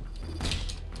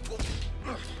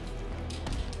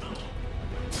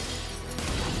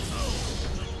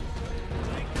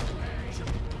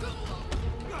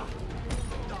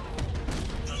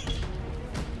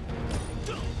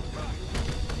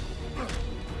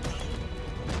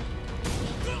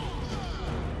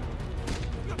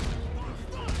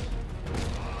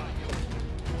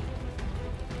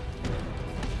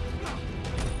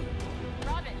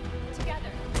 Robin, together.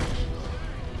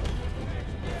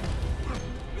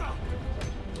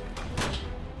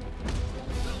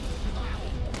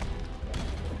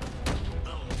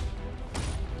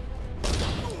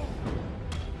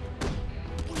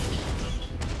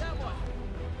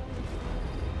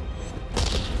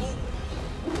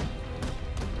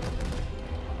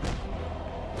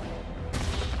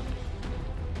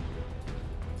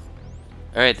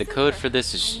 Alright, the code for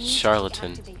this is I need to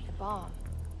charlatan. deactivate the bomb.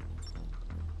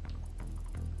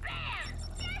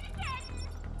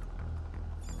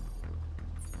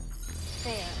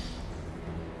 There.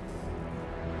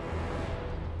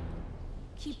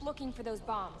 Keep looking for those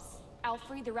bombs. I'll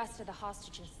free the rest of the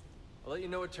hostages. I'll let you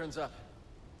know what turns up.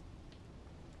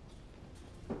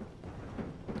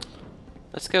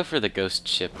 Let's go for the ghost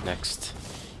ship next.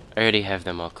 I already have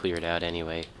them all cleared out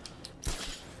anyway.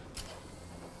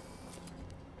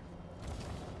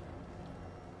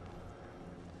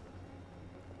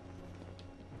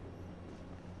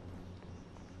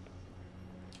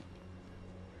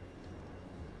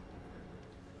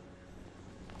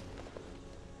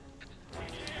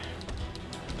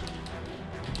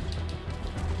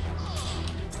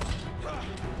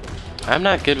 I'm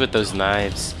not good with those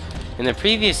knives. In the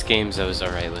previous games I was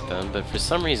alright with them, but for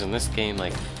some reason this game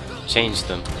like changed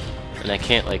them. And I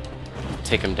can't like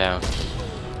take them down.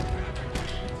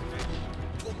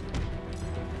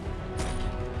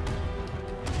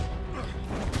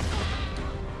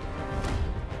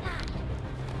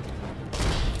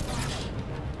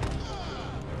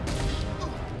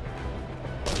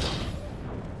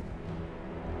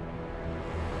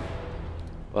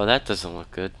 Well, that doesn't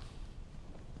look good.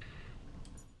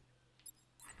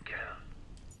 Girl,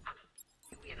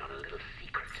 we're not a little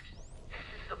secret. This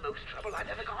is the most trouble I've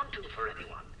ever gone to for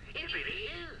anyone. It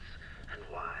really is. And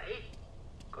why?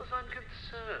 Because I'm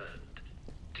concerned.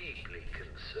 Deeply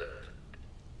concerned.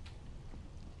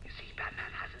 You see,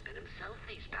 Batman hasn't been himself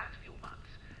these past few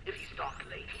months. If he's not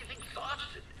late, he's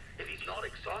exhausted. If he's not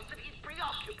exhausted, he's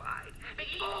preoccupied,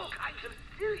 making all kinds of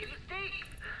silly mistakes.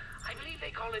 I believe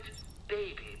they call it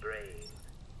baby brain.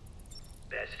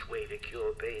 Best way to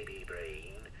cure baby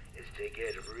brain is to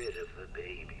get rid of the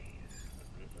babies.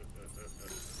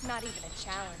 Not even a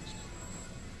challenge.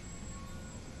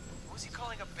 Who's he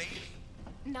calling a baby?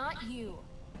 Not you.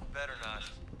 Better not.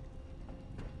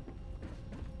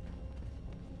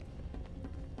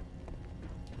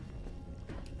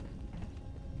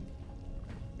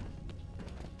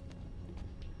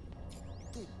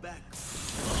 Go back.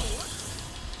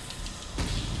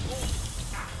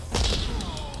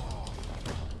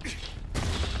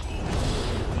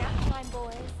 Nap time,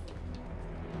 boys.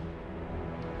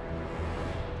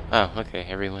 Oh, okay,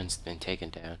 everyone's been taken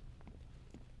down.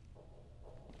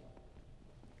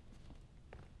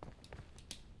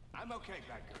 I'm okay,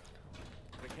 Batgirl.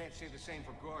 But I can't say the same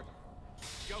for Gordon.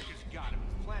 Joker's got him.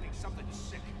 He's planning something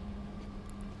sick.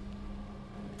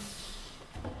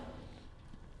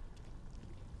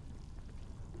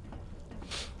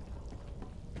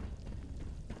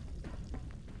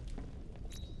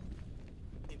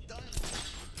 In Dynasty,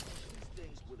 these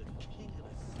days were the king of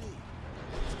the sea.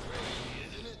 It's crazy,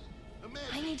 isn't it?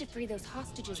 Imagine I need to free those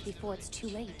hostages before it's too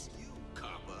late. you,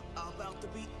 copper, are about to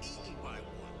be eaten by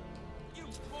one. You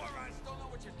morons don't know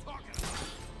what you're talking about.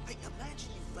 Hey,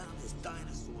 imagine you found this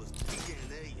dinosaur's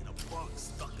DNA in a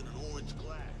box stuck in an orange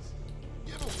glass.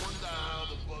 You ever wonder how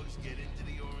the bugs get into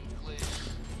the orange glass?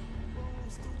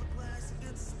 Rolls through the glass and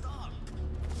get stuck.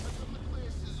 But the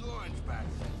glass is orange back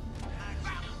then.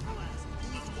 Actual glass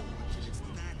is orange in its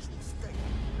natural state.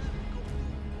 Then it goes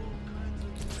through all kinds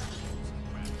of chemicals and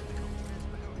crap to become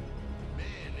transparent.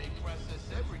 Man, they process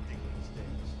everything these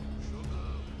days.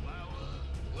 Sugar, flour,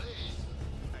 glaze.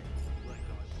 Hey, like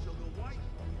sugar white,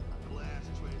 glass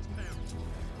transparent.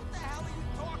 What the hell are you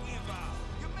talking about?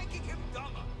 You're making him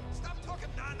dumber. Stop talking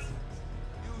nonsense.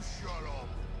 You shut up.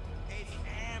 It's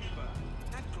amber,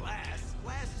 not glass.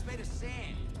 Glass is made of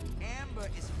sand. Amber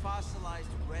is fossilized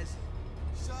resin.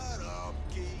 Shut up,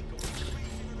 geek. Going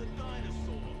crazy with a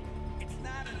dinosaur. It's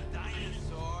not a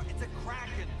dinosaur. It's a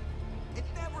kraken. It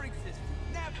never existed.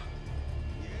 Never.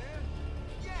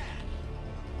 Yeah? Yeah.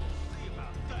 See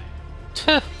about that.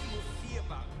 We'll see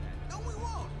about that. No, we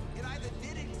won't. It either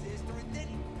did exist or it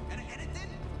didn't. And it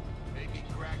didn't. Maybe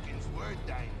krakens were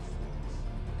dinosaurs.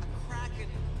 A kraken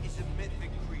is a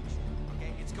mythic creature.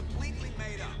 Okay? It's completely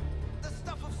made up. The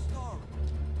stuff of story.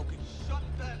 Okay, shut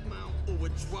that mouth or we're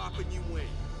dropping you in.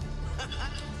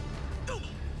 Ooh.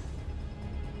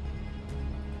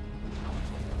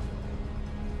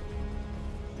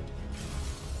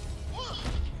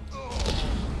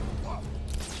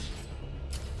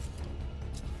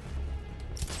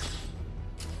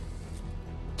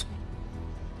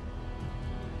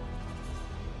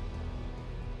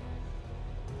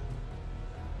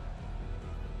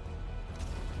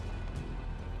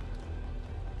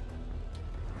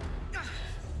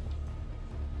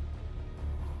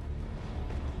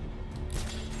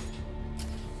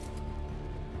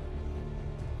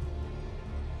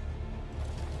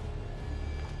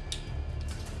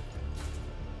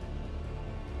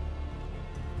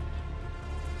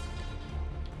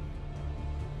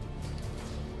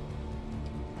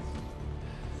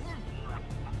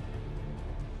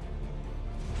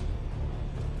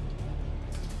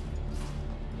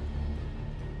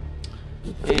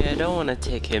 Yeah, I don't want to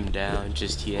take him down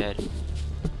just yet. Can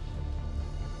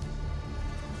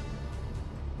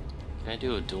I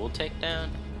do a dual takedown?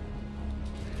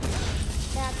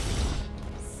 That's sleep.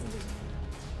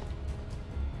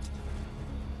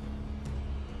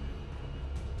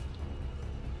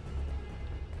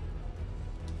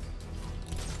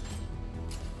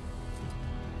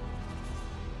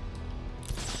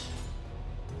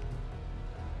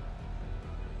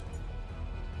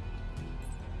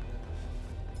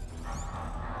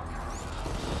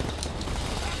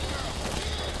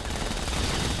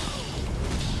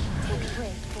 Take a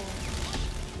break, boy.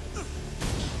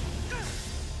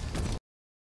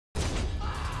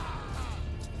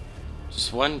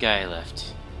 Just one guy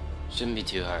left. Shouldn't be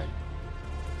too hard.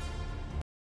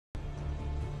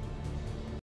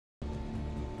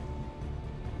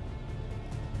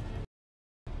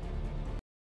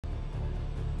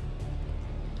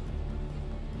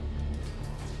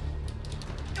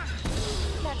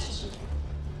 That should be it.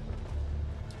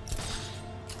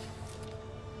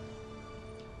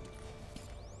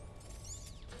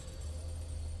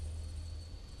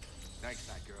 Thanks,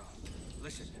 Batgirl.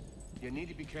 Listen, you need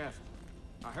to be careful.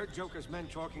 I heard Joker's men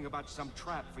talking about some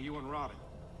trap for you and Robin.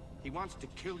 He wants to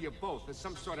kill you both as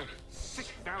some sort of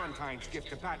sick Valentine's gift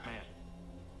to Batman.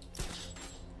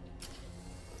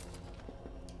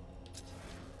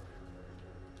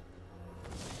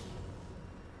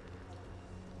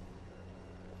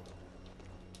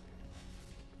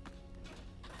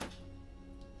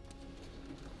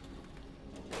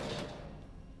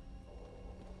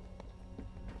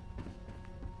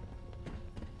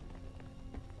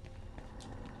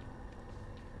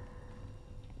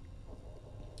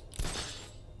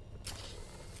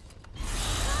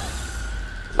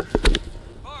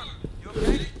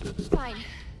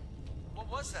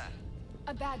 was that?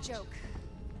 A bad joke.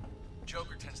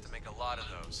 Joker tends to make a lot of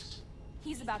those.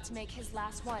 He's about to make his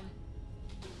last one.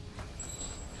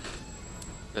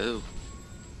 Ooh.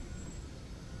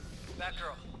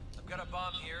 Batgirl, I've got a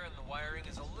bomb here and the wiring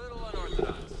is a little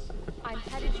unorthodox. I'm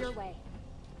headed your way.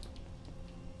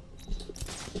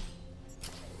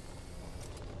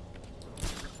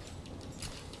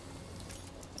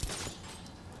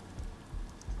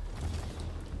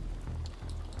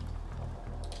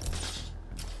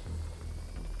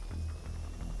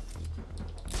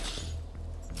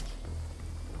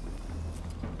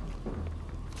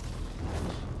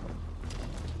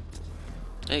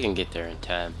 I can get there in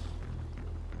time.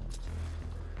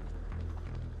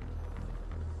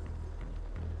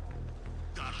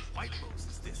 God, White Rose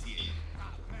is this here.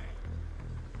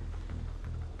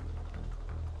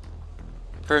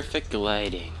 Perfect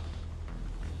gliding.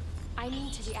 I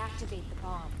need to deactivate the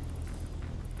bomb.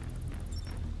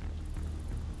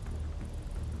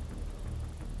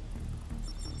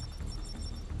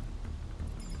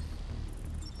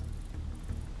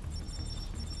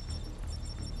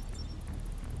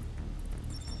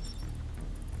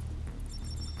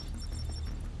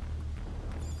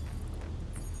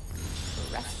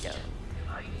 Resto.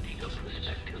 Finding a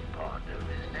prospective partner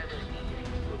is never easy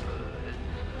for birds.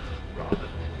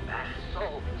 Robin's man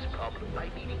solved this problem by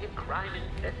meeting a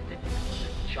crime-infested youth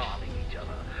and charming each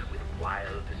other with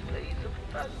wild displays of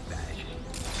fun bashing.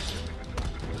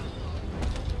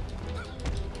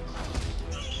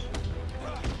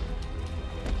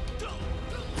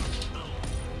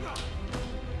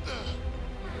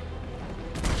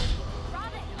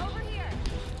 Robin, over here!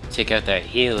 Take out that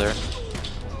healer.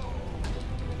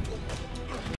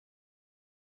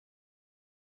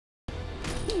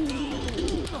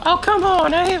 Oh, come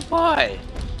on, I hit why?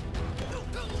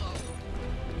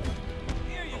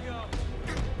 Here you go.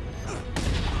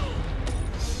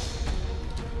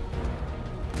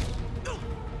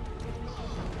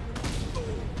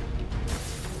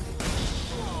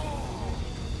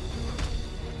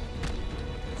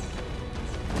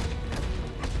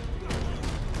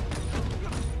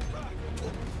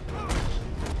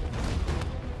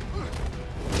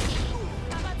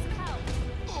 How about some help?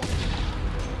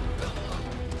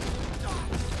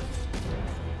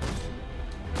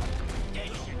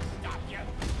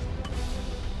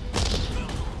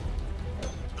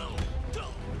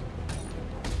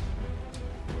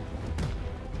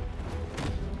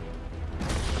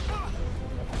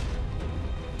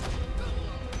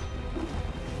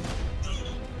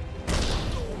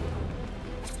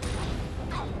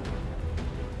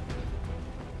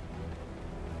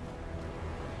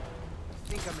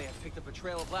 I think I may have picked up a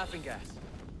trail of laughing gas.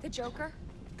 The Joker?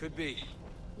 Could be.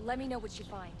 Let me know what you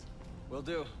find. Will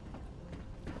do.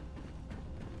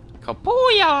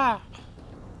 Kabooyah!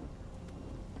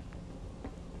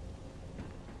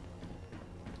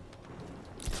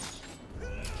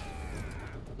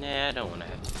 Nah, I don't want to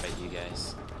have to fight you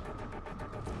guys.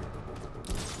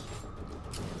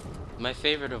 My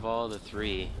favorite of all the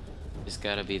three has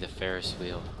got to be the Ferris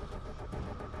wheel.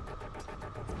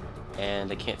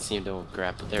 And I can't seem to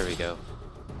grapple. There we go.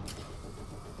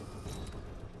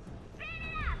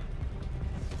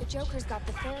 The Joker's got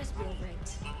the Ferris wheel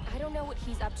rigged. I don't know what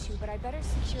he's up to, but I better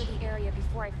secure the area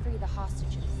before I free the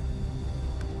hostages.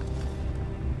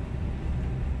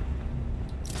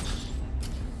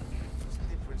 What's the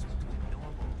difference between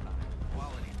normal time and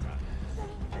quality time?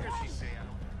 Here she say I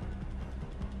don't.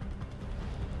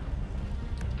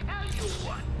 Tell you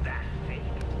what, that thing.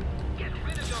 Get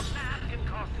rid of your mask and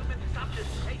costume and stop just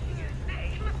taking his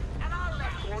name, and I'll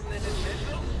let Gordon and his men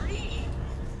go free.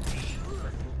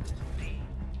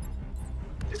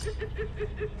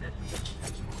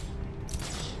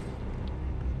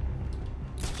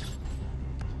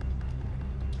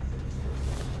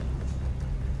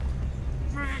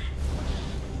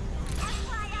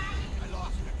 I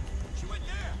lost her. She went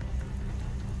there.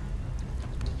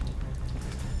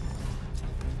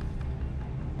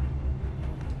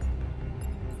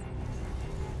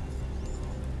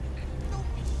 Don't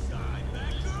be shy,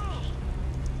 Batgirl.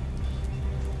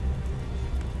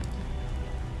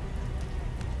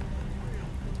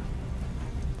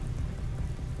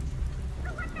 So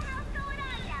what the hell's going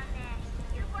on down there?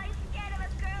 You boys scared of a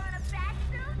girl in a bat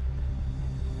suit?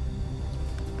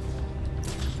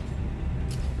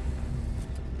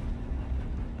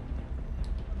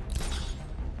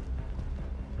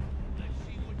 Let's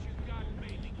see what you got,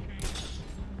 baby Kate.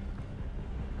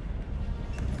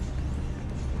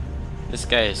 This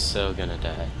guy is so gonna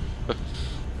die. Was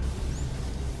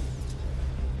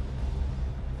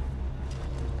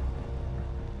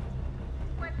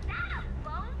that a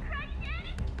bone crusher?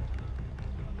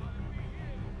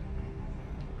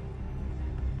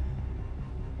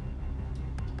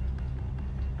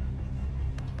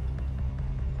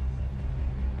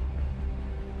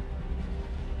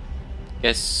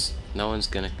 Guess no one's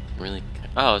gonna really...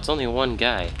 Oh, it's only one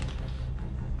guy.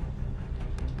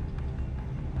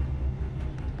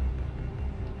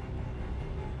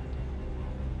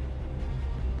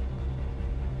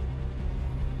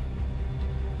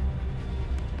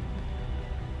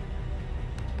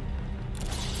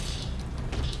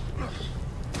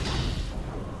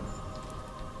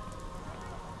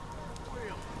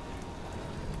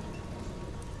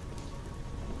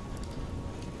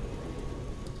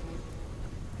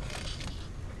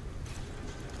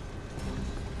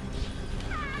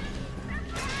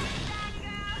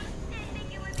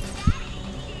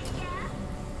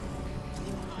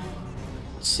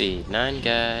 Let's see, 9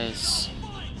 guys.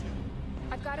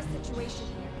 I've got a situation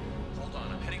here. Hold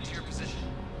on, I'm heading to your position.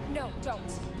 No, don't.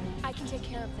 I can take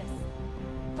care of this.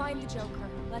 Find the Joker.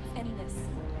 Let's end this.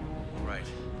 Right.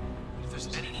 If there's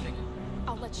anything...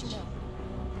 I'll let you know.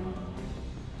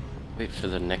 Wait for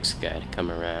the next guy to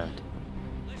come around.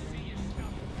 You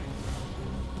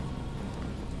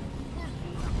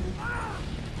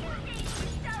think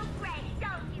you're so great,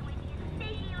 don't you, with your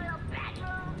sneaky little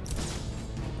bedroom?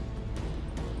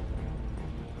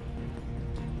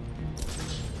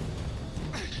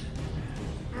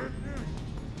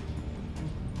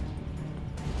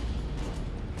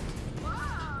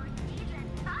 Whoa, she's a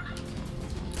tough.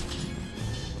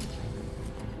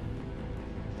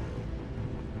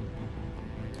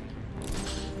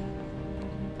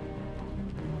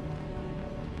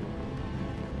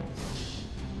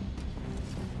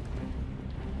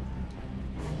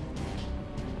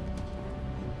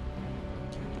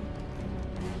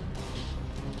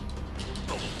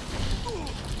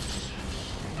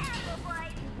 Terrible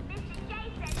boys. Mr.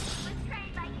 Jason was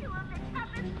trained by 2 of the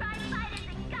toughest crime fighters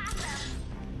in Gotham.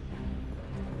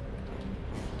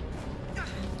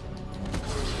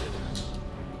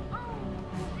 Oh,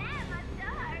 that must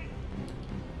have hurt.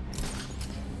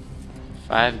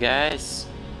 5 guys,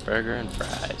 burger and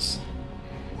fries.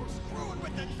 Who's screwing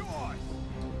with the doors?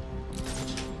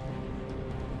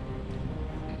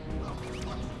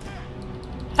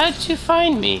 How'd you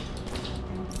find me?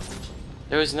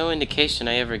 There was no indication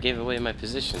I ever gave away my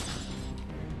position.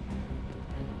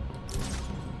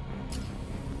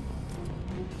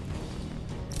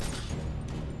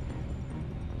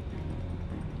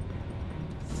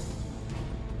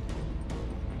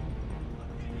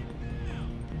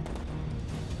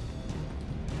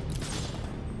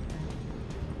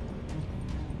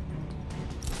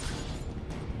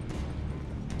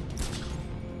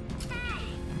 Hey,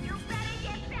 you better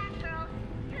get back, girl.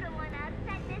 You don't want to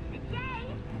upset Mr. J.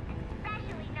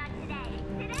 Especially not today.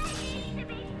 Today needs to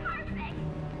be perfect.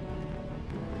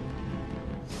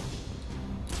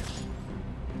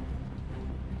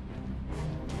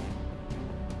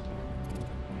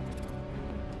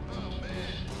 Oh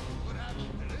man, what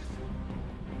happened to this?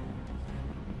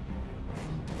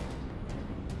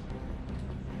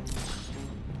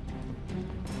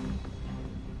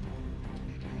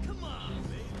 Come on,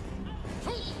 baby.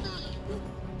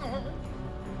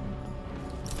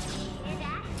 Hear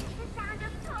that? The sound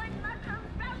of torn muscles,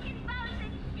 broken bones,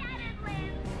 and shattered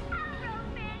limbs. How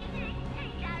romantic.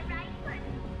 Ain't that right, Puss?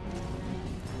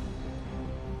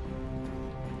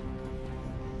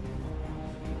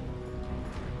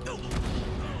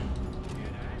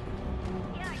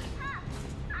 You're tough.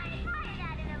 I admire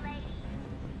that in a lady.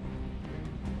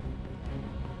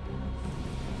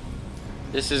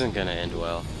 This isn't gonna end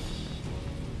well.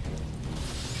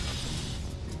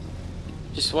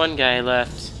 Just one guy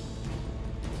left.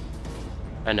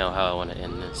 I know how I want to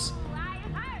end this. Ooh, I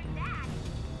heard that.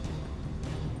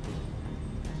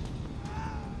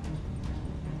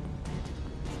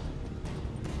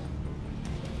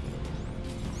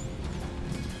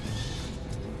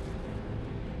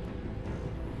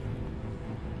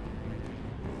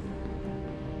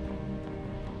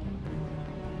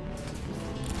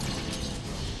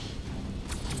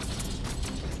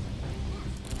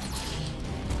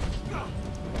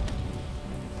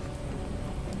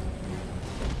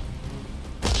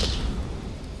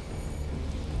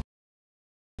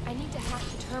 I need to hack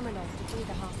the terminal to free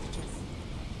the hostages.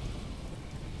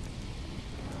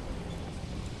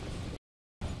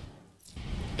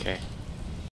 Okay.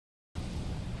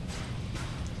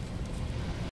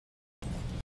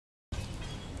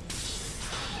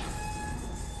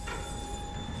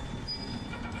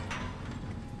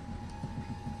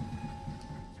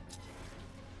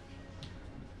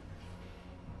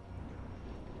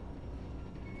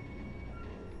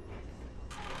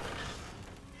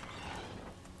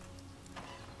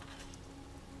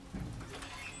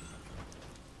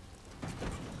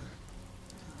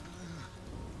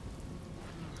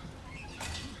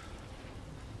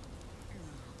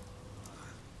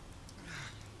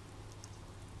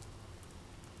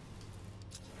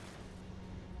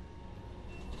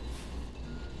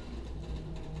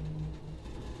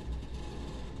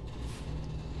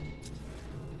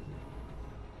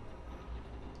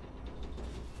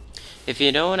 If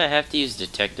you don't want to have to use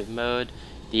detective mode,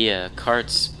 the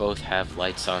carts both have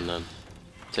lights on them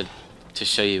to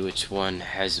show you which one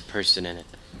has a person in it.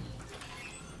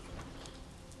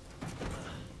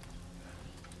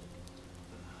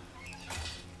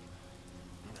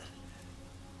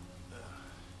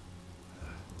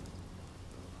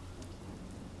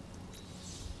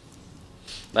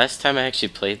 Last time I actually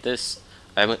played this,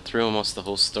 I went through almost the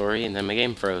whole story and then my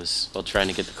game froze while trying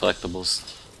to get the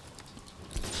collectibles.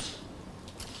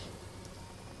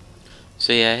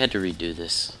 So yeah, I had to redo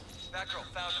this.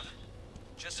 Batgirl, found him.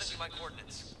 Just sent you my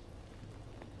coordinates.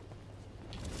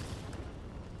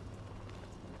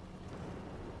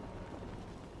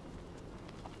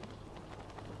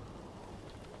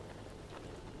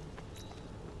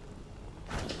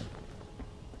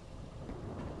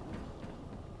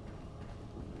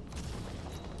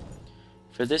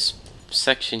 For this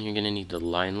section, you're gonna need the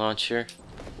line launcher.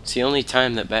 It's the only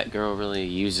time that Batgirl really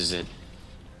uses it,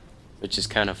 which is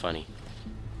kind of funny.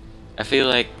 I feel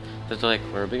like that they're like,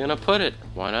 where are we gonna put it?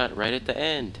 Why not right at the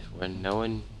end when no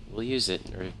one will use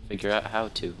it or figure out how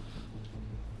to?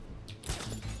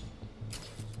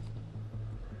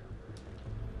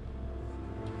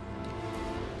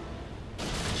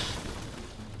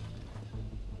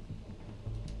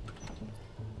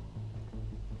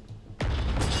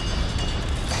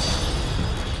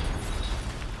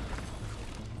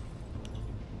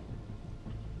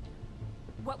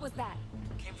 What was that?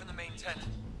 Came from the main tent.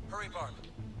 Hurry, Barb.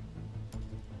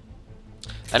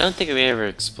 I don't think we ever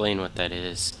explain what that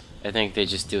is. I think they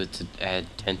just do it to add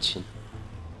tension.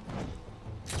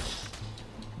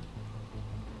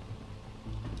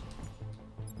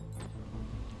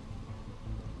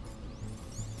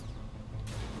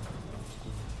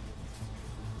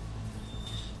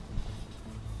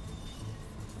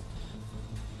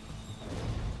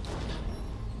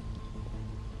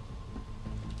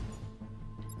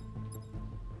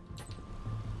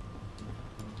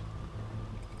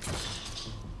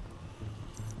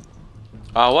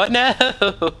 Oh, what? No!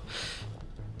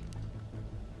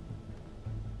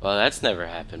 Well, that's never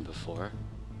happened before.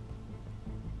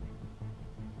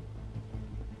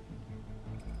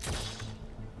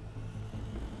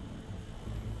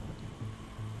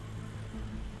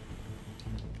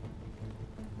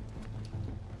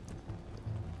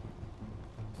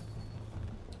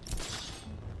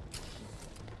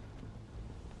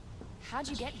 How'd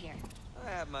you get here? I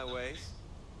have my ways.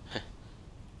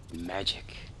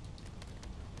 Magic.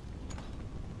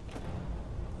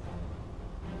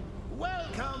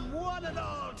 Welcome, one and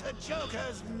all, to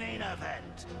Joker's main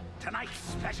event. Tonight's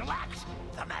special act,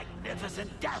 the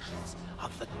magnificent deaths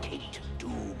of the Kate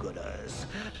Do-Gooders.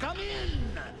 Come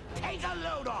in, take a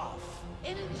load off,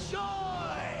 enjoy!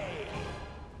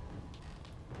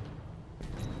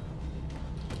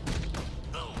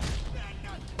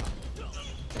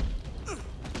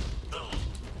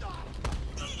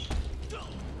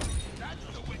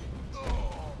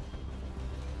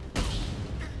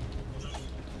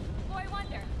 Boy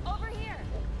Wonder, over here.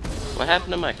 What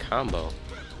happened to my combo?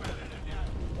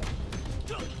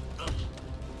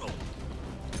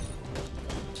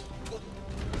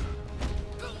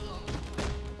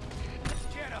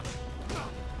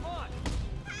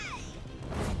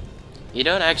 You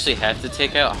don't actually have to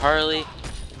take out Harley.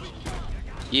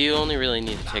 You only really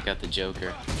need to take out the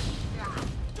Joker.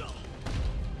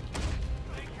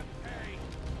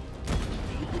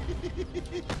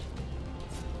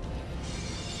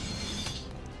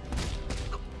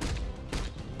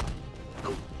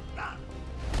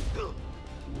 You're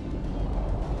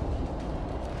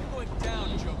going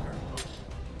down, Joker.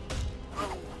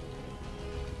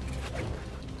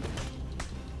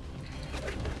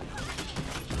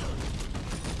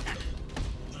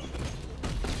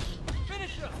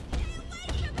 Finish him!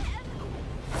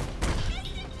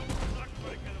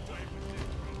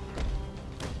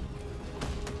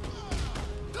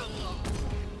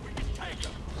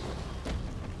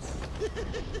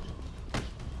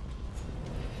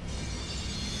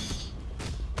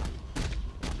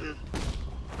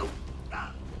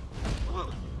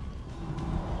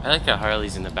 I like how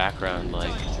Harley's in the background,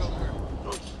 like, Joker.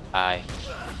 hi.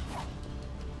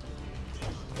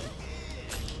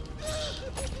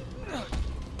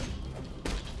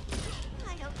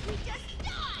 Why don't we just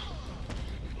die?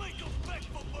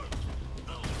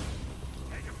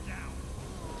 Take him down.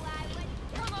 Why would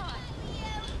come on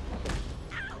you?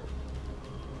 Ow!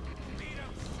 Beat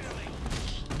him, silly.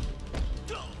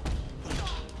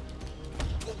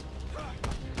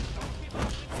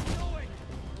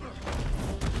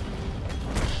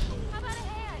 How about a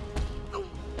hand?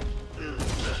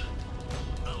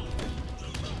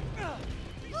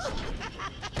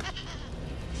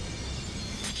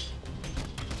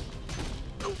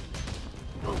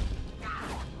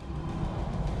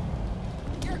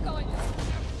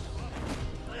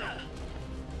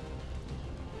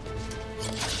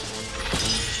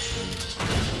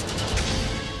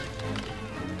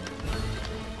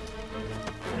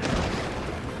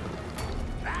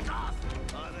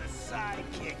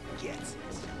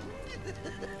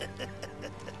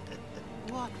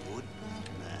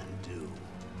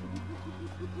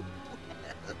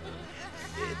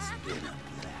 been a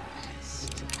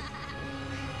blast.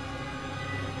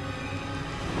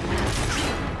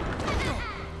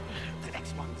 The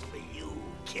next one's for you,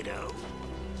 kiddo.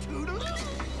 Toodaloo.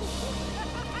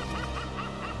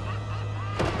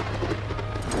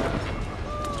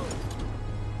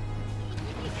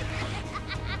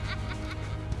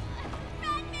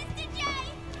 Run, Mr. J!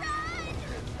 Run!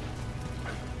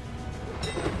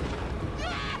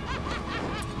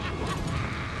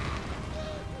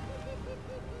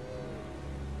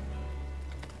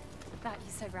 Thought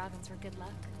you said Robins were good luck.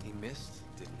 He missed,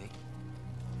 didn't he?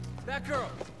 Batgirl!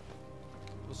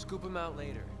 We'll scoop him out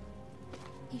later.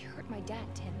 He hurt my dad,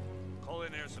 Tim. Call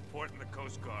in air support in the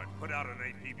Coast Guard. Put out an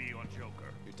APB on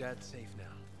Joker. Your dad's safe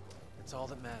now. That's all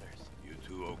that matters. You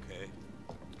two okay?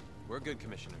 We're good,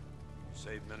 Commissioner.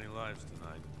 Saved many lives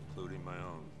tonight, including my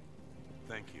own.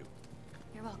 Thank you.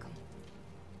 You're welcome.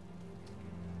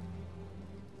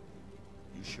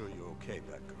 You sure you're okay,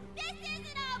 Batgirl? This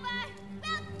isn't over!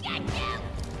 We'll get you!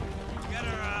 Get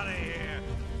her out of here!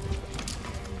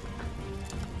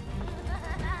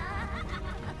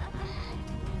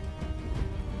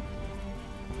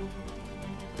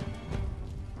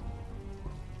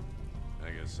 I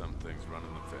guess some things run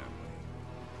in the family.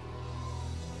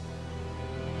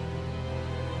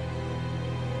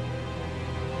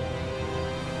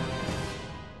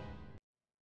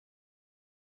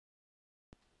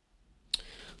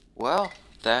 Well,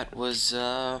 that was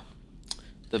the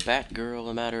Batgirl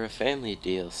A Matter of Family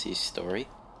DLC story.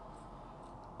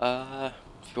 If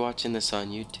you're watching this on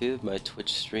YouTube, my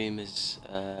Twitch stream is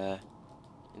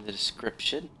in the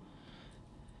description.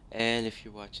 And if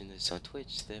you're watching this on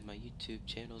Twitch, then my YouTube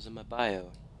channel is in my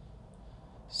bio.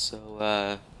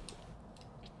 So,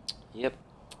 yep.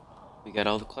 We got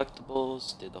all the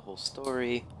collectibles, did the whole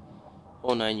story,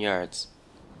 whole 9 yards.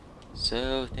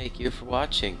 So, thank you for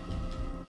watching.